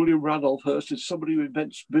William Randolph Hearst is somebody who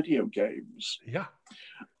invents video games. Yeah.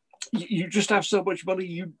 You just have so much money,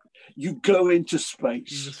 you go into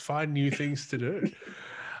space. You just find new things to do.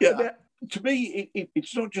 Yeah. To me,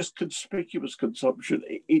 it's not just conspicuous consumption.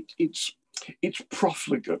 It's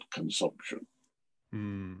profligate consumption.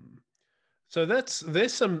 So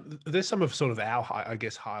there's some of sort of our, I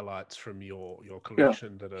guess, highlights from your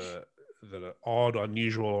collection that are odd,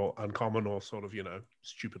 unusual, uncommon, or sort of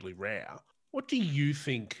stupidly rare. What do you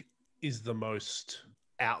think is the most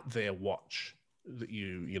out there watch that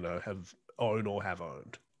you have owned or have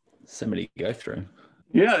owned? Somebody go through.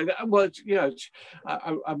 Yeah, well,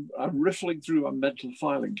 I'm riffling through my mental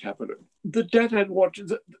filing cabinet. The dead end watch,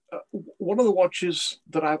 one of the watches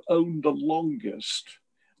that I've owned the longest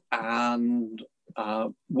and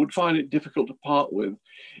would find it difficult to part with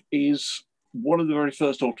is one of the very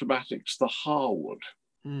first automatics, the Harwood.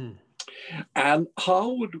 And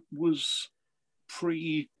Harwood was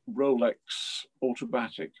pre-Rolex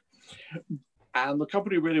automatic. And the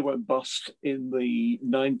company really went bust in the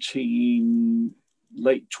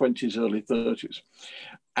late 20s, early 30s.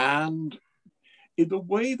 And in the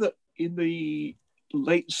way that in the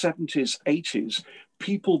late 70s, 80s,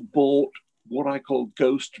 people bought what I call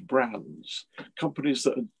ghost brands, companies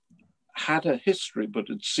that had a history but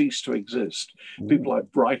had ceased to exist. People like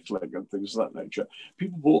Breitling and things of that nature.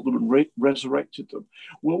 People bought them and resurrected them.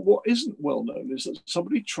 Well, what isn't well known is that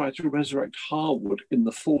somebody tried to resurrect Harwood in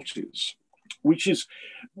the 40s, which is,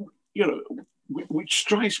 which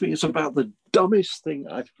strikes me as about the dumbest thing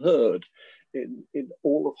I've heard in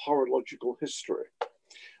all of horological history.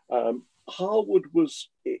 Harwood was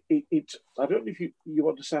I don't know if you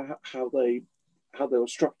understand how they were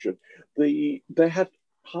structured.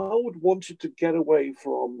 Harwood wanted to get away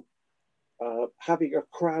from having a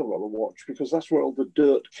crown on a watch because that's where all the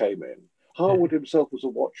dirt came in. Harwood himself was a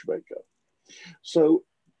watchmaker, so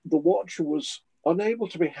the watch was unable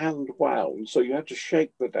to be hand wound, so you had to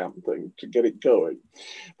shake the damn thing to get it going.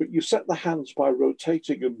 But you set the hands by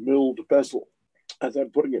rotating a milled bezel and then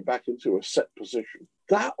putting it back into a set position.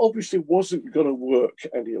 That obviously wasn't going to work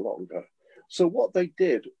any longer. So what they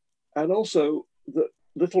did, and also the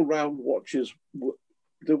little round watches,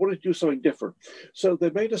 they wanted to do something different. So they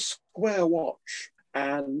made a square watch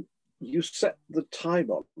and you set the time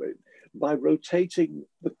on it by rotating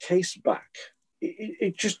the case back.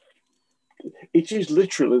 It is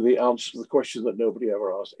literally the answer to the question that nobody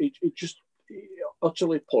ever asked. It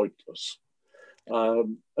utterly pointless.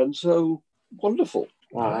 And so wonderful.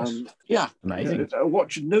 Nice. Yeah, Amazing. A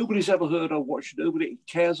watch nobody's ever heard of, watch nobody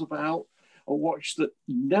cares about, a watch that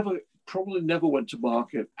probably never went to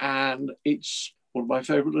market, and it's one of my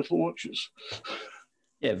favorite little watches.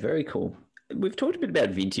 Yeah, very cool. We've talked a bit about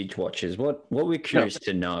vintage watches. What we're curious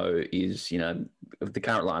to know is, of the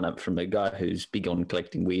current lineup from a guy who's big on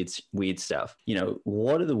collecting weird stuff.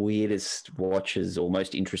 What are the weirdest watches or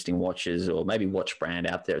most interesting watches, or maybe watch brand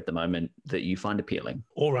out there at the moment that you find appealing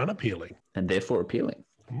Or unappealing. and therefore appealing?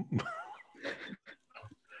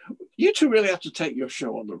 You two really have to take your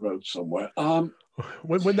show on the road somewhere.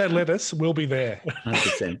 When they let us, we'll be there.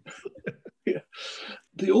 100%. Yeah.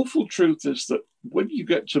 The awful truth is that when you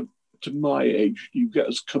get to my age, you get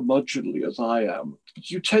as curmudgeonly as I am.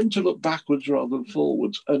 You tend to look backwards rather than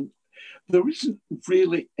forwards, and there isn't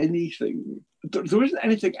really anything. There isn't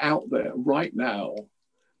anything out there right now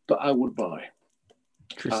that I would buy.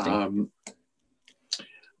 Interesting.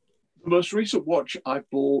 The most recent watch I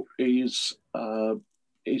bought is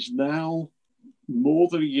now more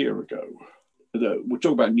than a year ago. We're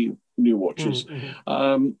talking about new watches.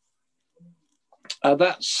 Mm-hmm.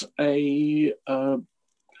 That's a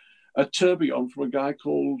tourbillon from a guy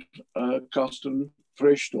called Carsten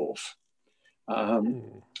Freischdorf,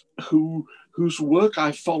 whose work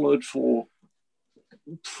I followed for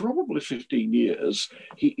probably 15 years.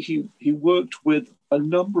 He worked with a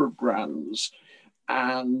number of brands,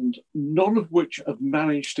 and none of which have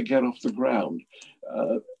managed to get off the ground.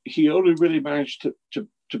 He only really managed to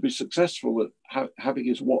be successful at having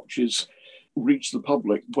his watches reach the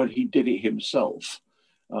public when he did it himself.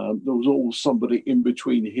 There was always somebody in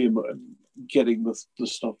between him and getting the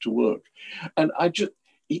stuff to work. And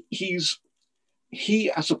he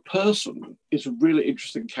as a person is a really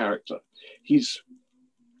interesting character. He's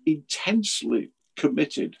intensely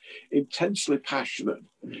committed, intensely passionate,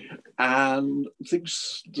 and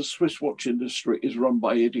thinks the Swiss watch industry is run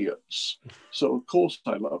by idiots. So of course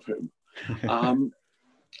I love him.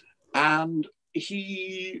 And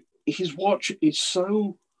his watch is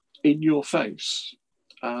so in your face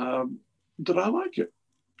that I like it.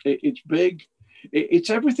 It's big. It's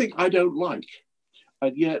everything I don't like,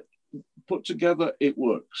 and yet put together it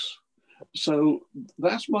works. So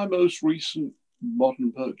that's my most recent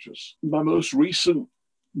modern purchase. My most recent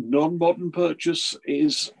non-modern purchase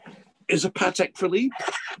is a Patek Philippe,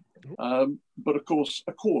 but of course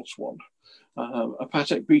a quartz one, a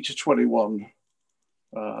Patek Beta 21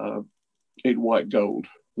 in white gold.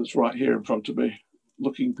 That's right here in front of me,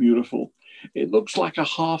 looking beautiful. It looks like a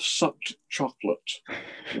half-sucked chocolate.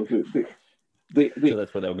 So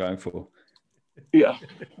that's what they were going for. Yeah.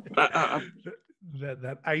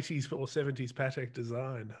 That 80s or 70s Patek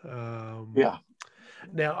design. Yeah.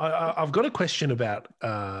 Now, I've got a question about,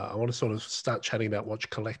 I want to sort of start chatting about watch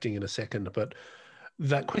collecting in a second, but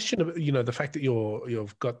that question of, the fact that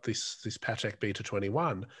you've got this Patek Beta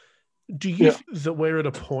 21, do you think that we're at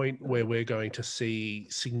a point where we're going to see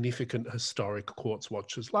significant historic quartz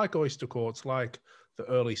watches like Oyster Quartz, like the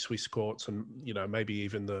early Swiss quartz, and maybe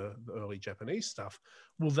even the early Japanese stuff?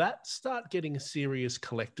 Will that start getting a serious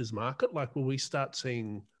collector's market? Like, will we start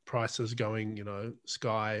seeing prices going,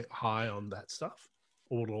 sky high on that stuff?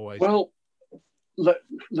 Or will it always? Well,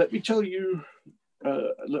 let me tell you.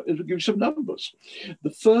 Let me give you some numbers.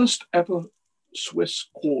 The first ever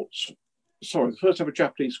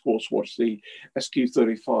Japanese quartz watch, the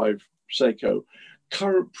SQ35 Seiko,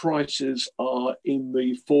 current prices are in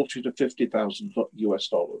the $40,000 to $50,000 US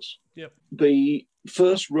dollars. Yep. The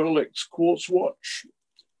first Rolex quartz watch,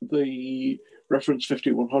 the reference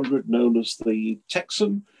 5100, known as the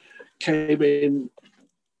Texan, came in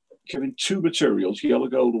two materials, yellow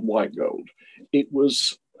gold and white gold. It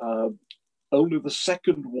was only the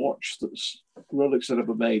second watch that Rolex had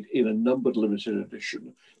ever made in a numbered limited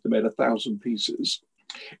edition. They made 1,000 pieces.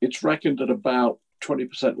 It's reckoned at about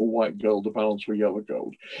 20% were white gold, the balance were yellow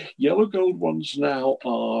gold. Yellow gold ones now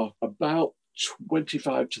are about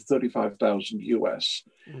 25 to 35,000 US.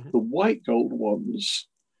 Mm-hmm. The white gold ones,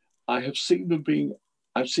 I've seen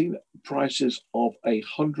prices of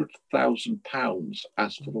 £100,000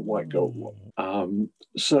 as for the white gold one.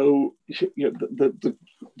 So the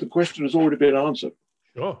question has already been answered.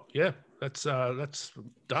 Sure. Yeah, that's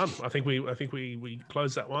done. I think we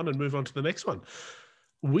close that one and move on to the next one,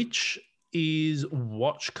 which is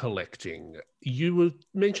watch collecting. You were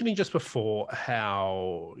mentioning just before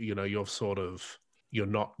how you're not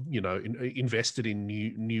invested in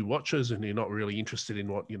new watches, and you're not really interested in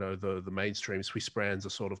what the mainstream Swiss brands are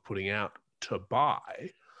sort of putting out to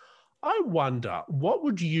buy. I wonder, what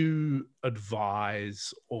would you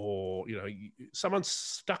advise, or someone's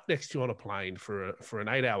stuck next to you on a plane for an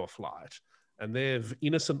 8-hour flight, and they've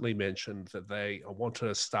innocently mentioned that they want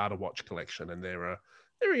to start a watch collection, and they're a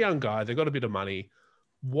young guy, they've got a bit of money.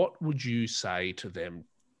 What would you say to them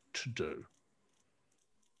to do?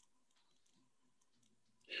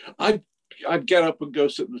 I'd get up and go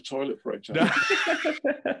sit in the toilet for 8 hours.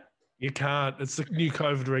 You can't. It's the new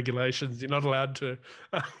COVID regulations. You're not allowed to.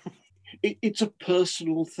 It's a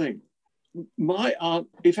personal thing. My aunt,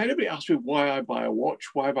 if anybody asks me why I buy a watch,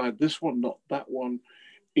 why I buy this one, not that one,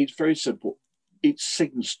 it's very simple. It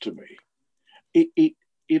sings to me.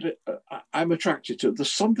 I'm attracted to it.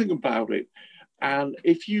 There's something about it. And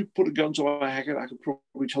if you put a gun to my head, I could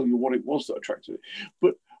probably tell you what it was that attracted it.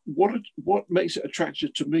 But what makes it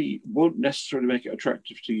attractive to me won't necessarily make it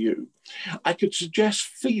attractive to you. I could suggest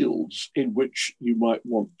fields in which you might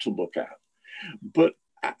want to look at. But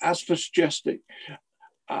as for suggesting,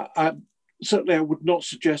 certainly I would not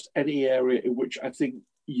suggest any area in which I think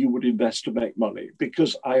you would invest to make money,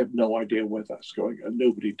 because I have no idea where that's going, and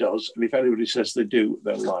nobody does. And if anybody says they do,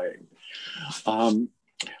 they're lying.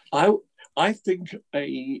 I think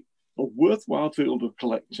a worthwhile field of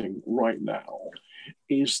collecting right now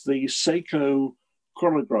is the Seiko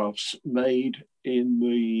chronographs made in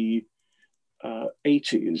the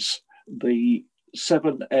 80s, the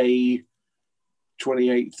 7A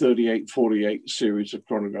 28, 38, 48 series of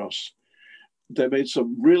chronographs. They made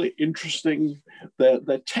some really interesting,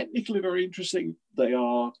 they're technically very interesting. They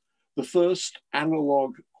are the first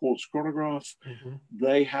analog quartz chronograph. Mm-hmm.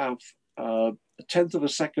 They have a 1/10 of a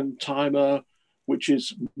second timer, which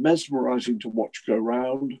is mesmerizing to watch go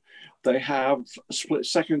round. They have a split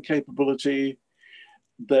second capability.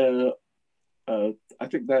 They're I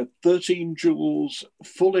think they're 13 joules,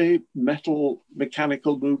 fully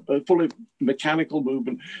mechanical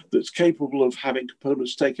movement that's capable of having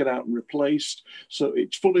components taken out and replaced. So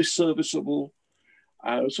it's fully serviceable.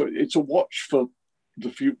 So it's a watch for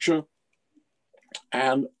the future.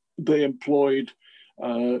 And they employed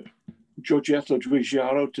Giorgetto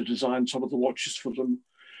Giugiaro to design some of the watches for them.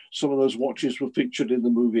 Some of those watches were featured in the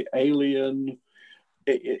movie Alien.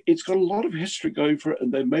 It's got a lot of history going for it,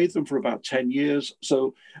 and they made them for about 10 years.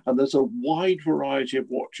 So, and there's a wide variety of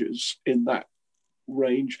watches in that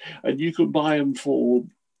range, and you can buy them for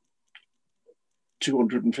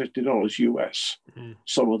 $250 US,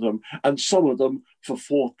 some of them, and some of them for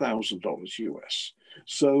 $4,000 US.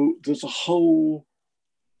 So there's a whole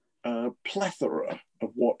plethora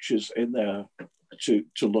of watches in there to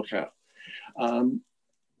look at.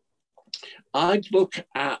 I'd look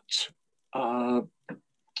at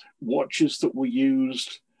watches that were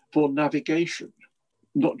used for navigation,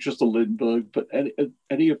 not just the Lindbergh, but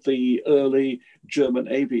any of the early German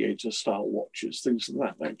aviator style watches, things of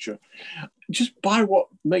that nature. Just buy what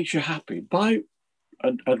makes you happy. Buy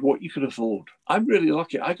and what you can afford. I'm really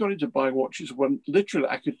lucky. I got into buying watches when literally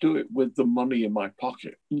I could do it with the money in my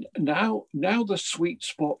pocket. Now the sweet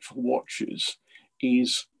spot for watches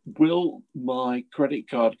is, will my credit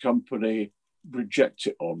card company reject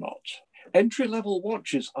it or not? Entry-level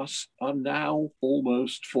watches are now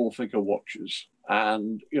almost four-figure watches.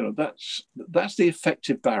 And that's the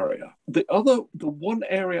effective barrier. The one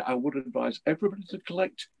area I would advise everybody to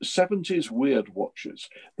collect: 70s weird watches.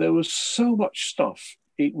 There was so much stuff.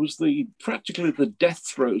 It was practically the death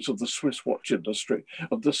throes of the Swiss watch industry,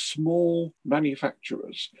 of the small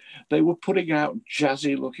manufacturers. They were putting out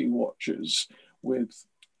jazzy-looking watches with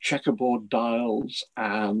checkerboard dials,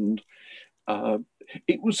 and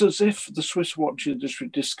it was as if the Swiss watch industry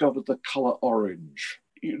discovered the color orange.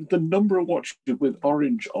 The number of watches with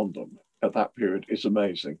orange on them at that period is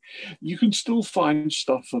amazing. You can still find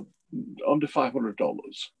stuff for under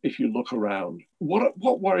 $500 if you look around.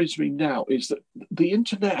 What worries me now is that the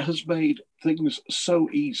internet has made things so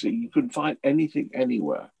easy. You can find anything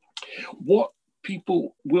anywhere. What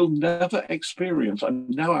people will never experience, and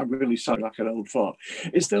now I'm really sounding like an old fart,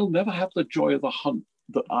 is they'll never have the joy of the hunt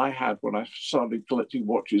that I had when I started collecting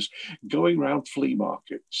watches, going around flea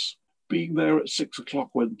markets, being there at 6 o'clock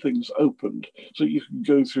when things opened, so you can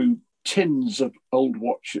go through tins of old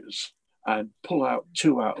watches and pull out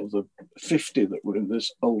 2 out of the 50 that were in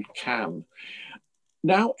this old can.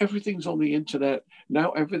 Now everything's on the internet.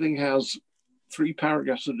 Now everything has 3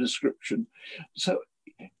 paragraphs of description. So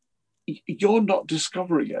you're not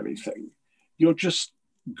discovering anything. You're just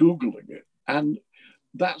Googling it. And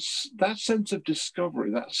that sense of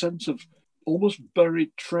discovery, that sense of almost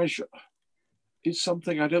buried treasure, is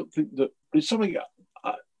something I don't think that it's something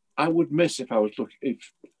I would miss if I was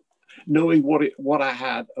knowing what I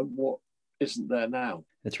had and what isn't there now.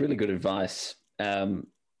 That's really good advice.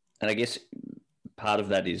 And I guess part of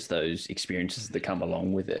that is those experiences that come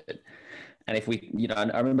along with it. And if we, you know,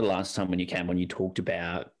 I remember the last time when you came on, you talked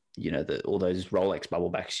about, you know, all those Rolex bubble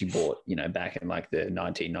backs you bought, you know, back in like the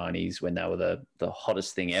 1990s when they were the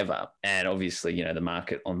hottest thing ever. And obviously, you know, the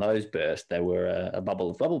market on those burst, they were a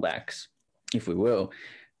bubble of bubble backs, if we will.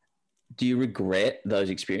 Do you regret those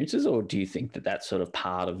experiences, or do you think that that's sort of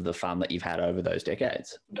part of the fun that you've had over those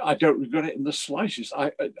decades? I don't regret it in the slightest.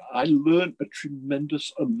 I learned a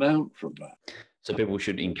tremendous amount from that. So people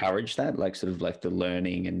should encourage that, like sort of like the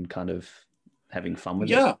learning and kind of having fun with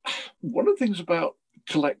it. Yeah. One of the things about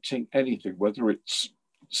collecting anything, whether it's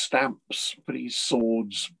stamps, pretty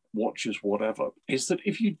swords, watches, whatever, is that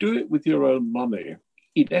if you do it with your own money,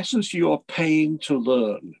 in essence, you are paying to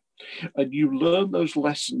learn. And you learn those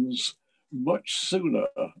lessons much sooner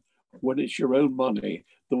when it's your own money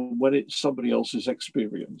than when it's somebody else's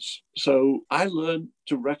experience. So I learned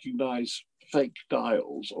to recognize fake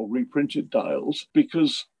dials or reprinted dials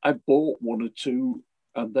because I bought one or two,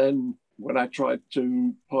 and then when I tried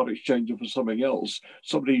to part exchange them for something else,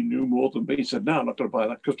 somebody who knew more than me said, no, I'm not going to buy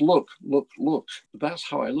that because look. That's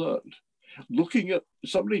how I learned. Looking at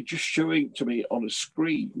somebody just showing to me on a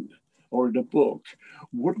screen or in a book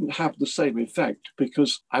wouldn't have the same effect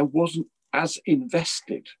because I wasn't as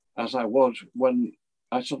invested as I was when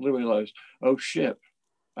I suddenly realized, oh shit,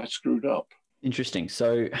 I screwed up. Interesting.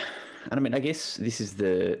 So, and I mean, I guess this is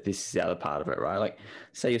the other part of it, right? Like,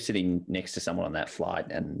 say you're sitting next to someone on that flight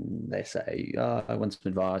and they say, oh, I want some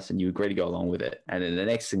advice, and you agree to go along with it. And then the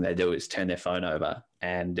next thing they do is turn their phone over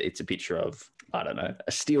and it's a picture of, I don't know,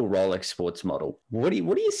 a steel Rolex sports model. What do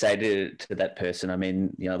you say to that person? I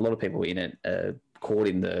mean, you know, a lot of people in it are caught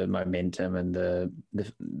in the momentum and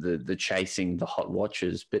the chasing the hot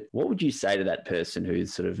watches. But what would you say to that person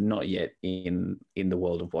who's sort of not yet in the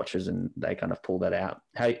world of watches and they kind of pull that out?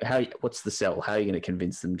 How what's the sell? How are you going to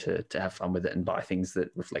convince them to have fun with it and buy things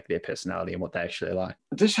that reflect their personality and what they actually like?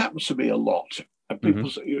 This happens to me a lot. And people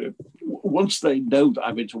say, once they know that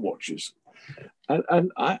I'm into watches,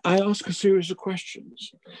 and I ask a series of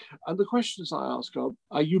questions. And the questions I ask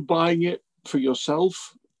are you buying it for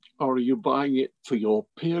yourself? Or are you buying it for your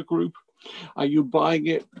peer group? Are you buying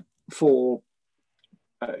it for,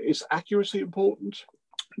 is accuracy important?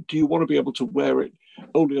 Do you want to be able to wear it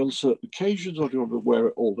only on certain occasions, or do you want to wear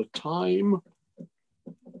it all the time?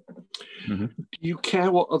 Do you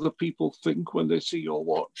care what other people think when they see your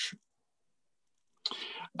watch?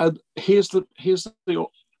 And here's the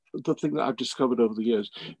thing that I've discovered over the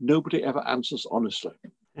years. Nobody ever answers honestly.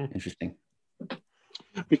 Interesting.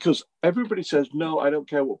 Because everybody says, no, I don't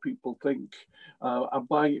care what people think. I'm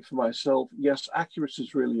buying it for myself. Yes, accuracy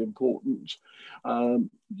is really important.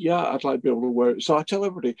 Yeah, I'd like to be able to wear it. So I tell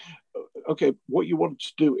everybody, okay, what you want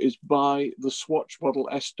to do is buy the Swatch model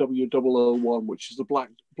SW001, which is the black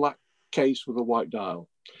case with a white dial.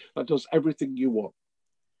 That does everything you want.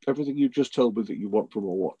 Everything you just told me that you want from a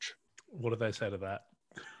watch. What do they say to that?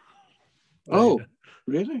 Oh,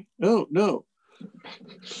 really? Oh, no.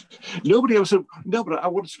 Nobody ever said, no, but I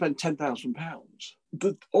want to spend £10,000.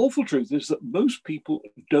 The awful truth is that most people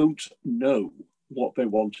don't know what they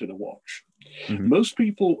want in a watch. Most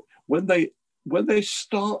people, when they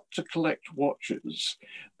start to collect watches,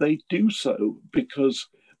 they do so because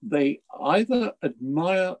they either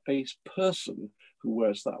admire a person who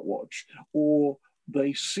wears that watch, or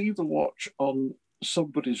they see the watch on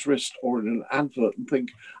somebody's wrist or in an advert and think,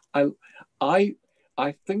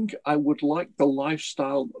 I think I would like the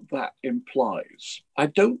lifestyle that implies. I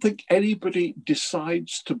don't think anybody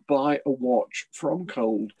decides to buy a watch from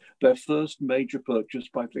cold, their first major purchase,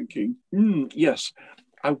 by thinking, yes,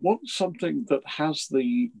 I want something that has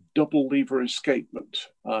the double lever escapement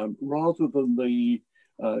rather than the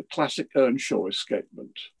classic Earnshaw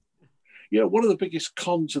escapement. You know, one of the biggest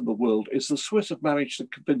cons in the world is the Swiss have managed to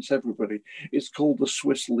convince everybody it's called the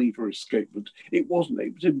Swiss lever escapement. It wasn't.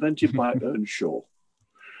 It was invented by Earnshaw,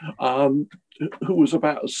 who was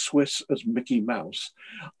about as Swiss as Mickey Mouse.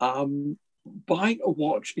 Buying a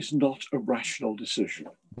watch is not a rational decision.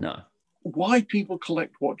 No. Why people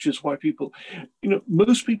collect watches, why people,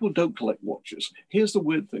 most people don't collect watches. Here's the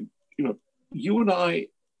weird thing. You and I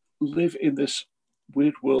live in this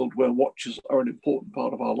weird world where watches are an important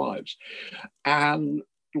part of our lives. And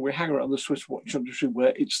we hang around the Swiss watch industry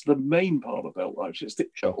where it's the main part of their lives. It's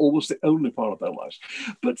almost the only part of their lives.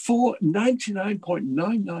 But for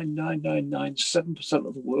 99.999997%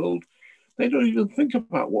 of the world, they don't even think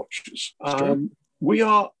about watches. We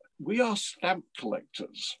are stamp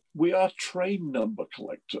collectors. We are train number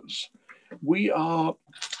collectors. We are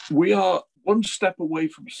one step away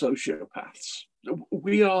from sociopaths.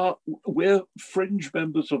 We're fringe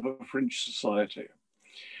members of a fringe society.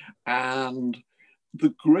 And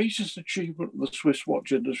the greatest achievement of the Swiss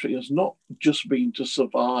watch industry has not just been to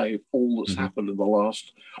survive all that's happened in the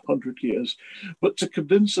last 100 years, but to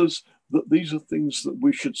convince us that these are things that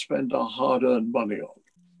we should spend our hard-earned money on.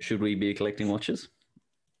 Should we be collecting watches?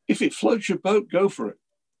 If it floats your boat, go for it.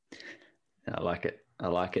 I like it. I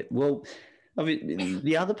like it. Well, I mean,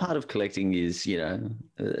 the other part of collecting is,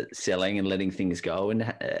 selling and letting things go.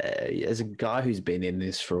 And as a guy who's been in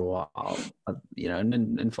this for a while,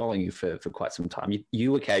 and following you for quite some time,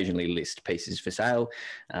 you occasionally list pieces for sale.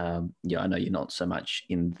 I know you're not so much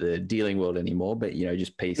in the dealing world anymore, but,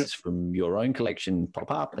 just pieces from your own collection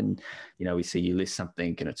pop up. And, we see you list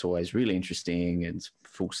something and it's always really interesting and it's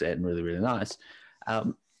full set and really, really nice.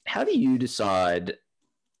 How do you decide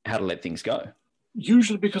how to let things go?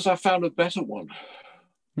 Usually because I found a better one.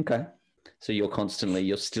 Okay. So you're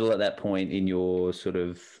still at that point in your sort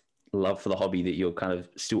of love for the hobby that you're kind of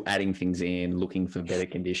still adding things in, looking for better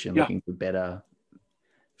condition, looking for better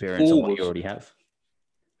variants on what you already have.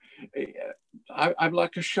 I'm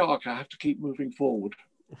like a shark. I have to keep moving forward.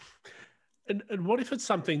 And what if it's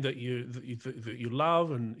something that you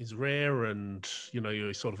love and is rare and,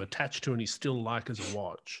 you're sort of attached to and you still like as a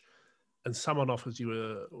watch, and someone offers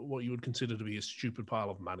you what you would consider to be a stupid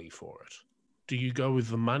pile of money for it? Do you go with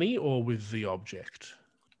the money or with the object?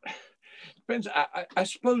 Depends. I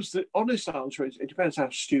suppose the honest answer is it depends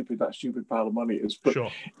how stupid that stupid pile of money is. But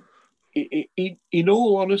sure. In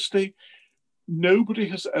all honesty, nobody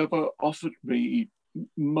has ever offered me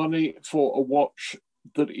money for a watch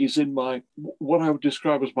that is in what I would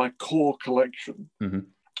describe as my core collection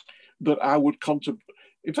that I would contemplate.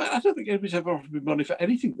 In fact, I don't think anybody's ever offered me money for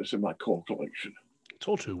anything that's in my core collection. It's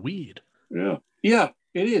all too weird. Yeah,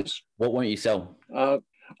 it is. What won't you sell? I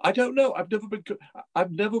don't know. I've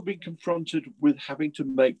never been confronted with having to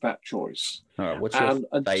make that choice. All right. What's your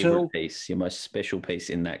favorite piece? Your most special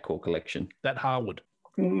piece in that core collection? That Harwood.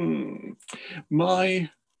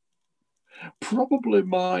 Probably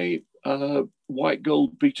my white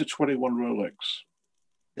gold Beta 21 Rolex.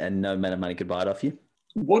 And no amount of money could buy it off you?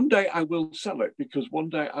 One day I will sell it, because one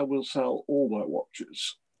day I will sell all my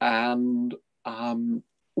watches. And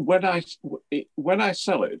when I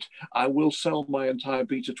sell it, I will sell my entire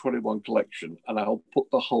Beta 21 collection and I'll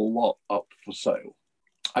put the whole lot up for sale.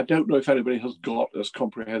 I don't know if anybody has got as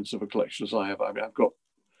comprehensive a collection as I have. I mean, I've got,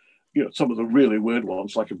 some of the really weird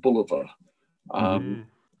ones like a Bolivar.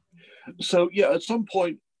 So yeah, at some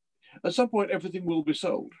point, everything will be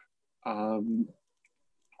sold,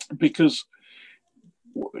 because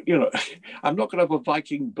I'm not going to have a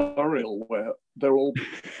Viking burial where they're all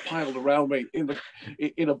piled around me in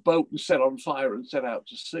a boat and set on fire and set out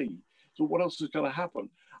to sea. So what else is going to happen?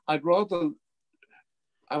 I would,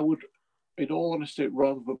 in all honesty,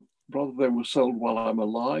 rather they were sold while I'm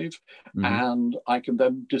alive, and I can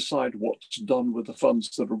then decide what's done with the funds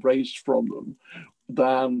that are raised from them,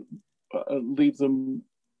 than leave them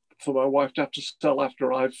for my wife to have to sell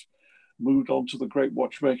after I've moved on to the great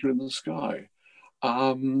watchmaker in the sky.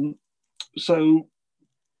 So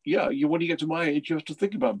yeah, when you get to my age, you have to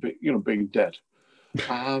think about being dead.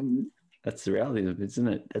 That's the reality of it, isn't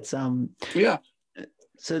it? It's yeah.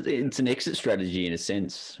 So it's an exit strategy in a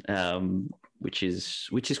sense, which is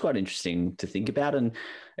quite interesting to think about, and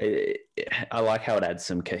I like how it adds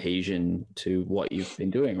some cohesion to what you've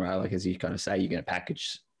been doing, right? Like, as you kind of say, you're going to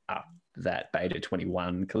package up that Beta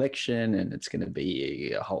 21 collection, and it's going to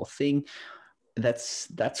be a whole thing. That's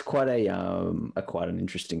quite quite an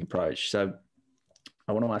interesting approach. So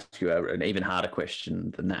I want to ask you an even harder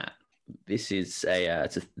question than that. This is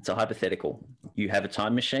it's a hypothetical. You have a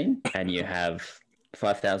time machine and you have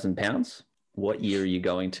 £5,000. What year are you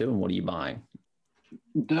going to, and what are you buying?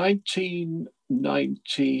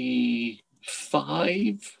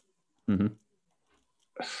 1995.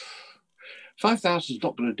 5,000 is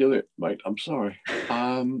not going to do it, mate. I'm sorry.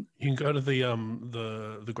 You can go to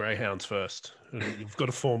the greyhounds first. You've got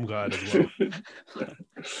a form guide as well.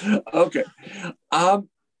 Okay.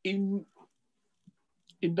 In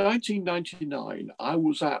 1999, I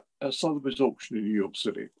was at a Sotheby's auction in New York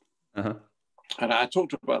City. And I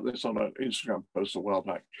talked about this on an Instagram post a while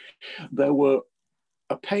back. There were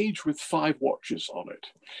a page with 5 watches on it.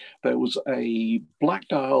 There was a black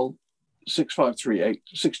dial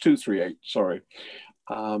 6238, sorry,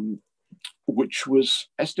 which was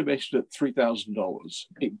estimated at $3,000.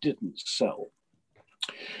 It didn't sell.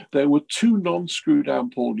 There were 2 non-screw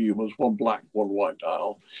down Paul Newmans, one black, one white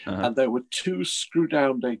dial, and there were 2 screw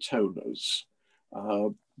down Daytonas,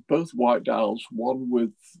 both white dials, one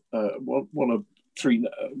with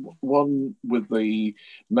one with the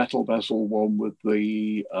metal bezel, one with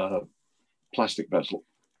the plastic bezel.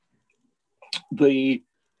 The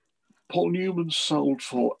Paul Newman sold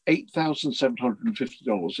for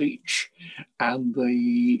 $8,750 each, and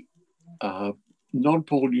the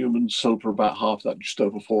non-Paul Newman sold for about half that, just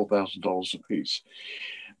over $4,000 a piece.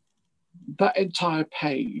 That entire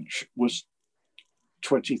page was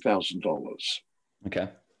 $20,000. Okay.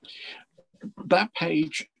 That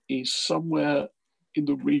page is somewhere in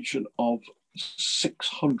the region of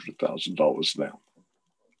 $600,000 now.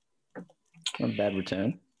 Not a bad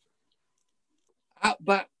return. At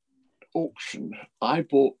that auction, I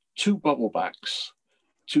bought two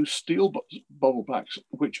steel bubble backs,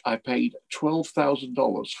 which I paid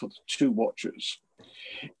 $12,000 for the two watches.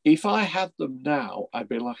 If I had them now, I'd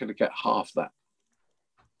be lucky to get half that.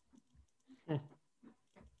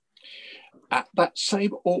 At that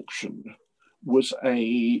same auction was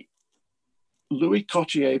a Louis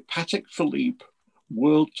Cartier Patek Philippe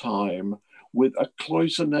World Time with a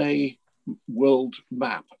cloisonné world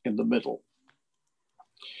map in the middle.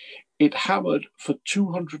 It hammered for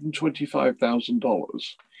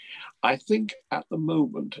 $225,000. I think at the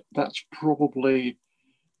moment that's probably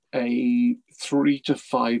a $3 to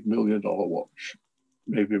 $5 million watch,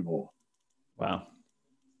 maybe more. Wow.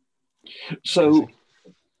 So,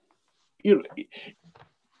 you know,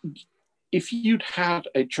 if you'd had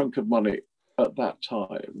a chunk of money at that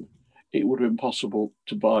time, it would have been possible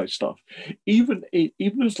to buy stuff. Even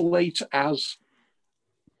as late as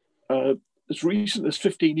recent as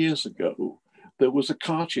 15 years ago, there was a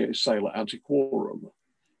Cartier sale at Antiquorum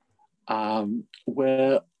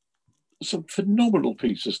where some phenomenal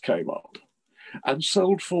pieces came up and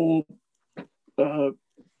sold for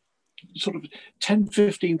sort of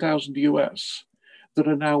 10,000-15,000 US that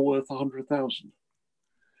are now worth 100,000.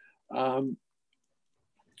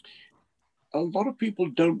 A lot of people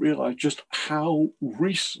don't realize just how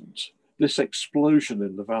recent this explosion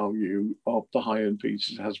in the value of the high-end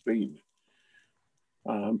pieces has been.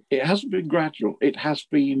 It hasn't been gradual. It has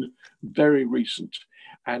been very recent.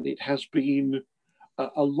 And it has been,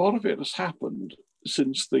 a lot of it has happened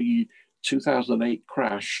since the 2008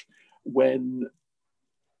 crash, when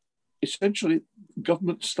essentially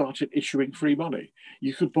government started issuing free money.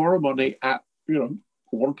 You could borrow money at,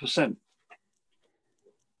 1%.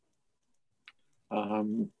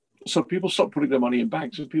 So people stopped putting their money in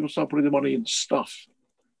banks and people started putting their money in stuff.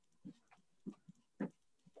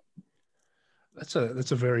 That's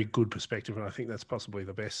a very good perspective, and I think that's possibly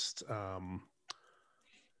the best. Well,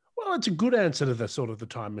 it's a good answer to the sort of the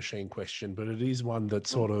time machine question, but it is one that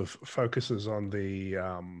sort of focuses on the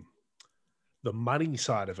money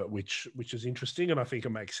side of it, which is interesting, and I think it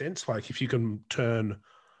makes sense. Like if you can turn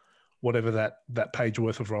whatever that page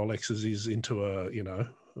worth of Rolexes is into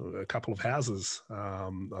a couple of houses,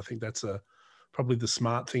 I think that's probably the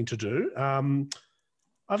smart thing to do.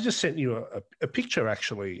 I've just sent you a picture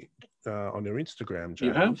actually on your Instagram, James.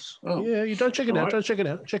 You have? Oh. Yeah, you don't check it out. Right. Don't check it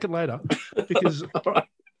out. Check it later, because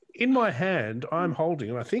in my hand I'm holding,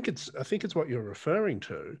 and I think it's what you're referring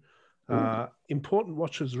to. Important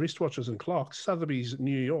watches, wristwatches, and clocks. Sotheby's,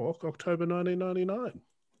 New York, October 1999.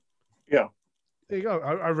 Yeah. There you go.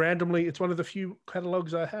 I randomly, it's one of the few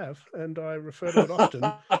catalogs I have, and I refer to it often,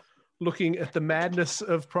 looking at the madness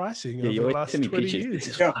of pricing over the last 20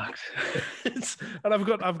 years. Yeah. And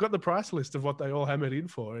I've got the price list of what they all hammered in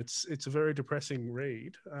for. It's a very depressing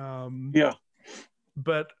read. Yeah.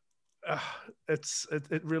 But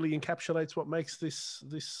it really encapsulates what makes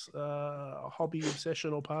this hobby,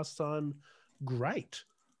 obsession, or pastime great.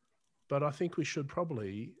 But I think we should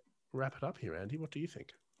probably wrap it up here, Andy. What do you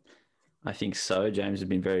think? I think so. James has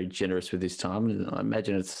been very generous with his time. I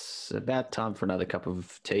imagine it's about time for another cup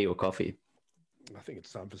of tea or coffee. I think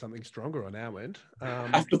it's time for something stronger on our end.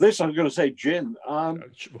 After this, I'm going to say gin. Well,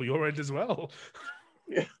 your end as well.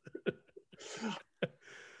 Yeah.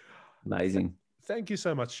 Amazing. Thank you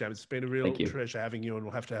so much, James. It's been a real treasure having you, and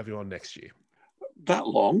we'll have to have you on next year. That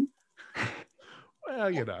long?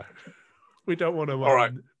 Well, we don't want to wear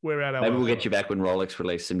out our Maybe we'll get you back when Rolex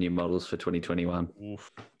release some new models for 2021.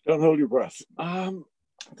 Oof. Don't hold your breath.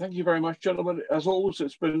 Thank you very much, gentlemen. As always,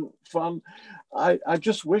 it's been fun. I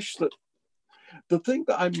just wish that the thing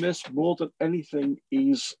that I miss more than anything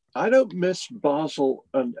is I don't miss Basel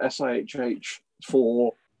and SIHH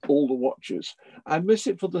for all the watches. I miss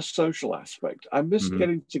it for the social aspect. I miss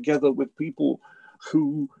getting together with people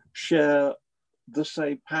who share the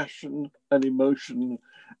same passion and emotion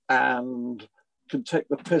and can take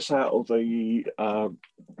the piss out of the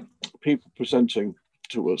people presenting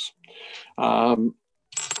to us.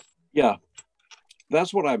 Yeah,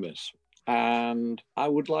 that's what I miss. And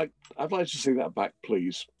I'd like to see that back,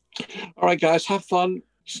 please. All right, guys, have fun.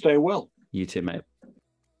 Stay well. You too, mate.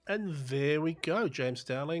 And there we go. James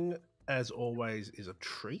Dowling, as always, is a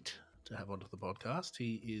treat to have onto the podcast.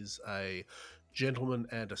 He is a gentleman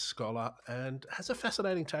and a scholar and has a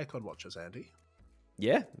fascinating take on watches, Andy.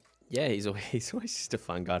 Yeah. Yeah, he's always just a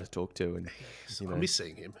fun guy to talk to. And I miss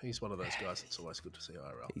seeing him. He's one of those guys that's always good to see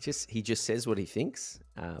IRL. He just says what he thinks,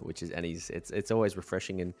 it's always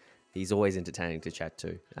refreshing, and he's always entertaining to chat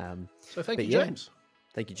to. So thank you, James.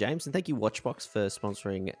 Thank you, James. And thank you, Watchbox, for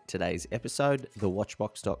sponsoring today's episode,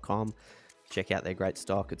 thewatchbox.com. Check out their great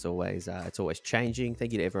stock. It's always changing.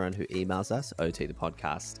 Thank you to everyone who emails us,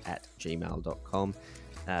 otthepodcast@gmail.com.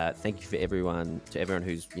 Thank you to everyone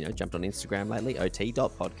who's jumped on Instagram lately,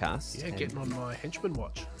 ot.podcast. Yeah, getting on my henchman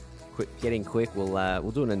watch. Getting quick.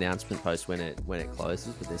 We'll do an announcement post when it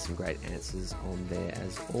closes, but there's some great answers on there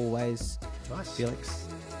as always. Nice, Felix.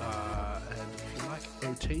 And if you like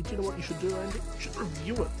OT, do you know what you should do, Andy? You should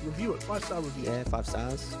review it. 5-star review. Yeah, 5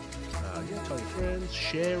 stars. Tell your friends,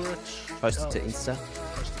 share it, Post it to Insta.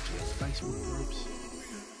 Post it to your Facebook groups.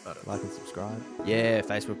 Like and subscribe. Yeah,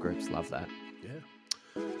 Facebook groups. Love that. Yeah.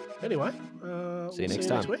 Anyway, see you next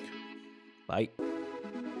time. next week. Bye.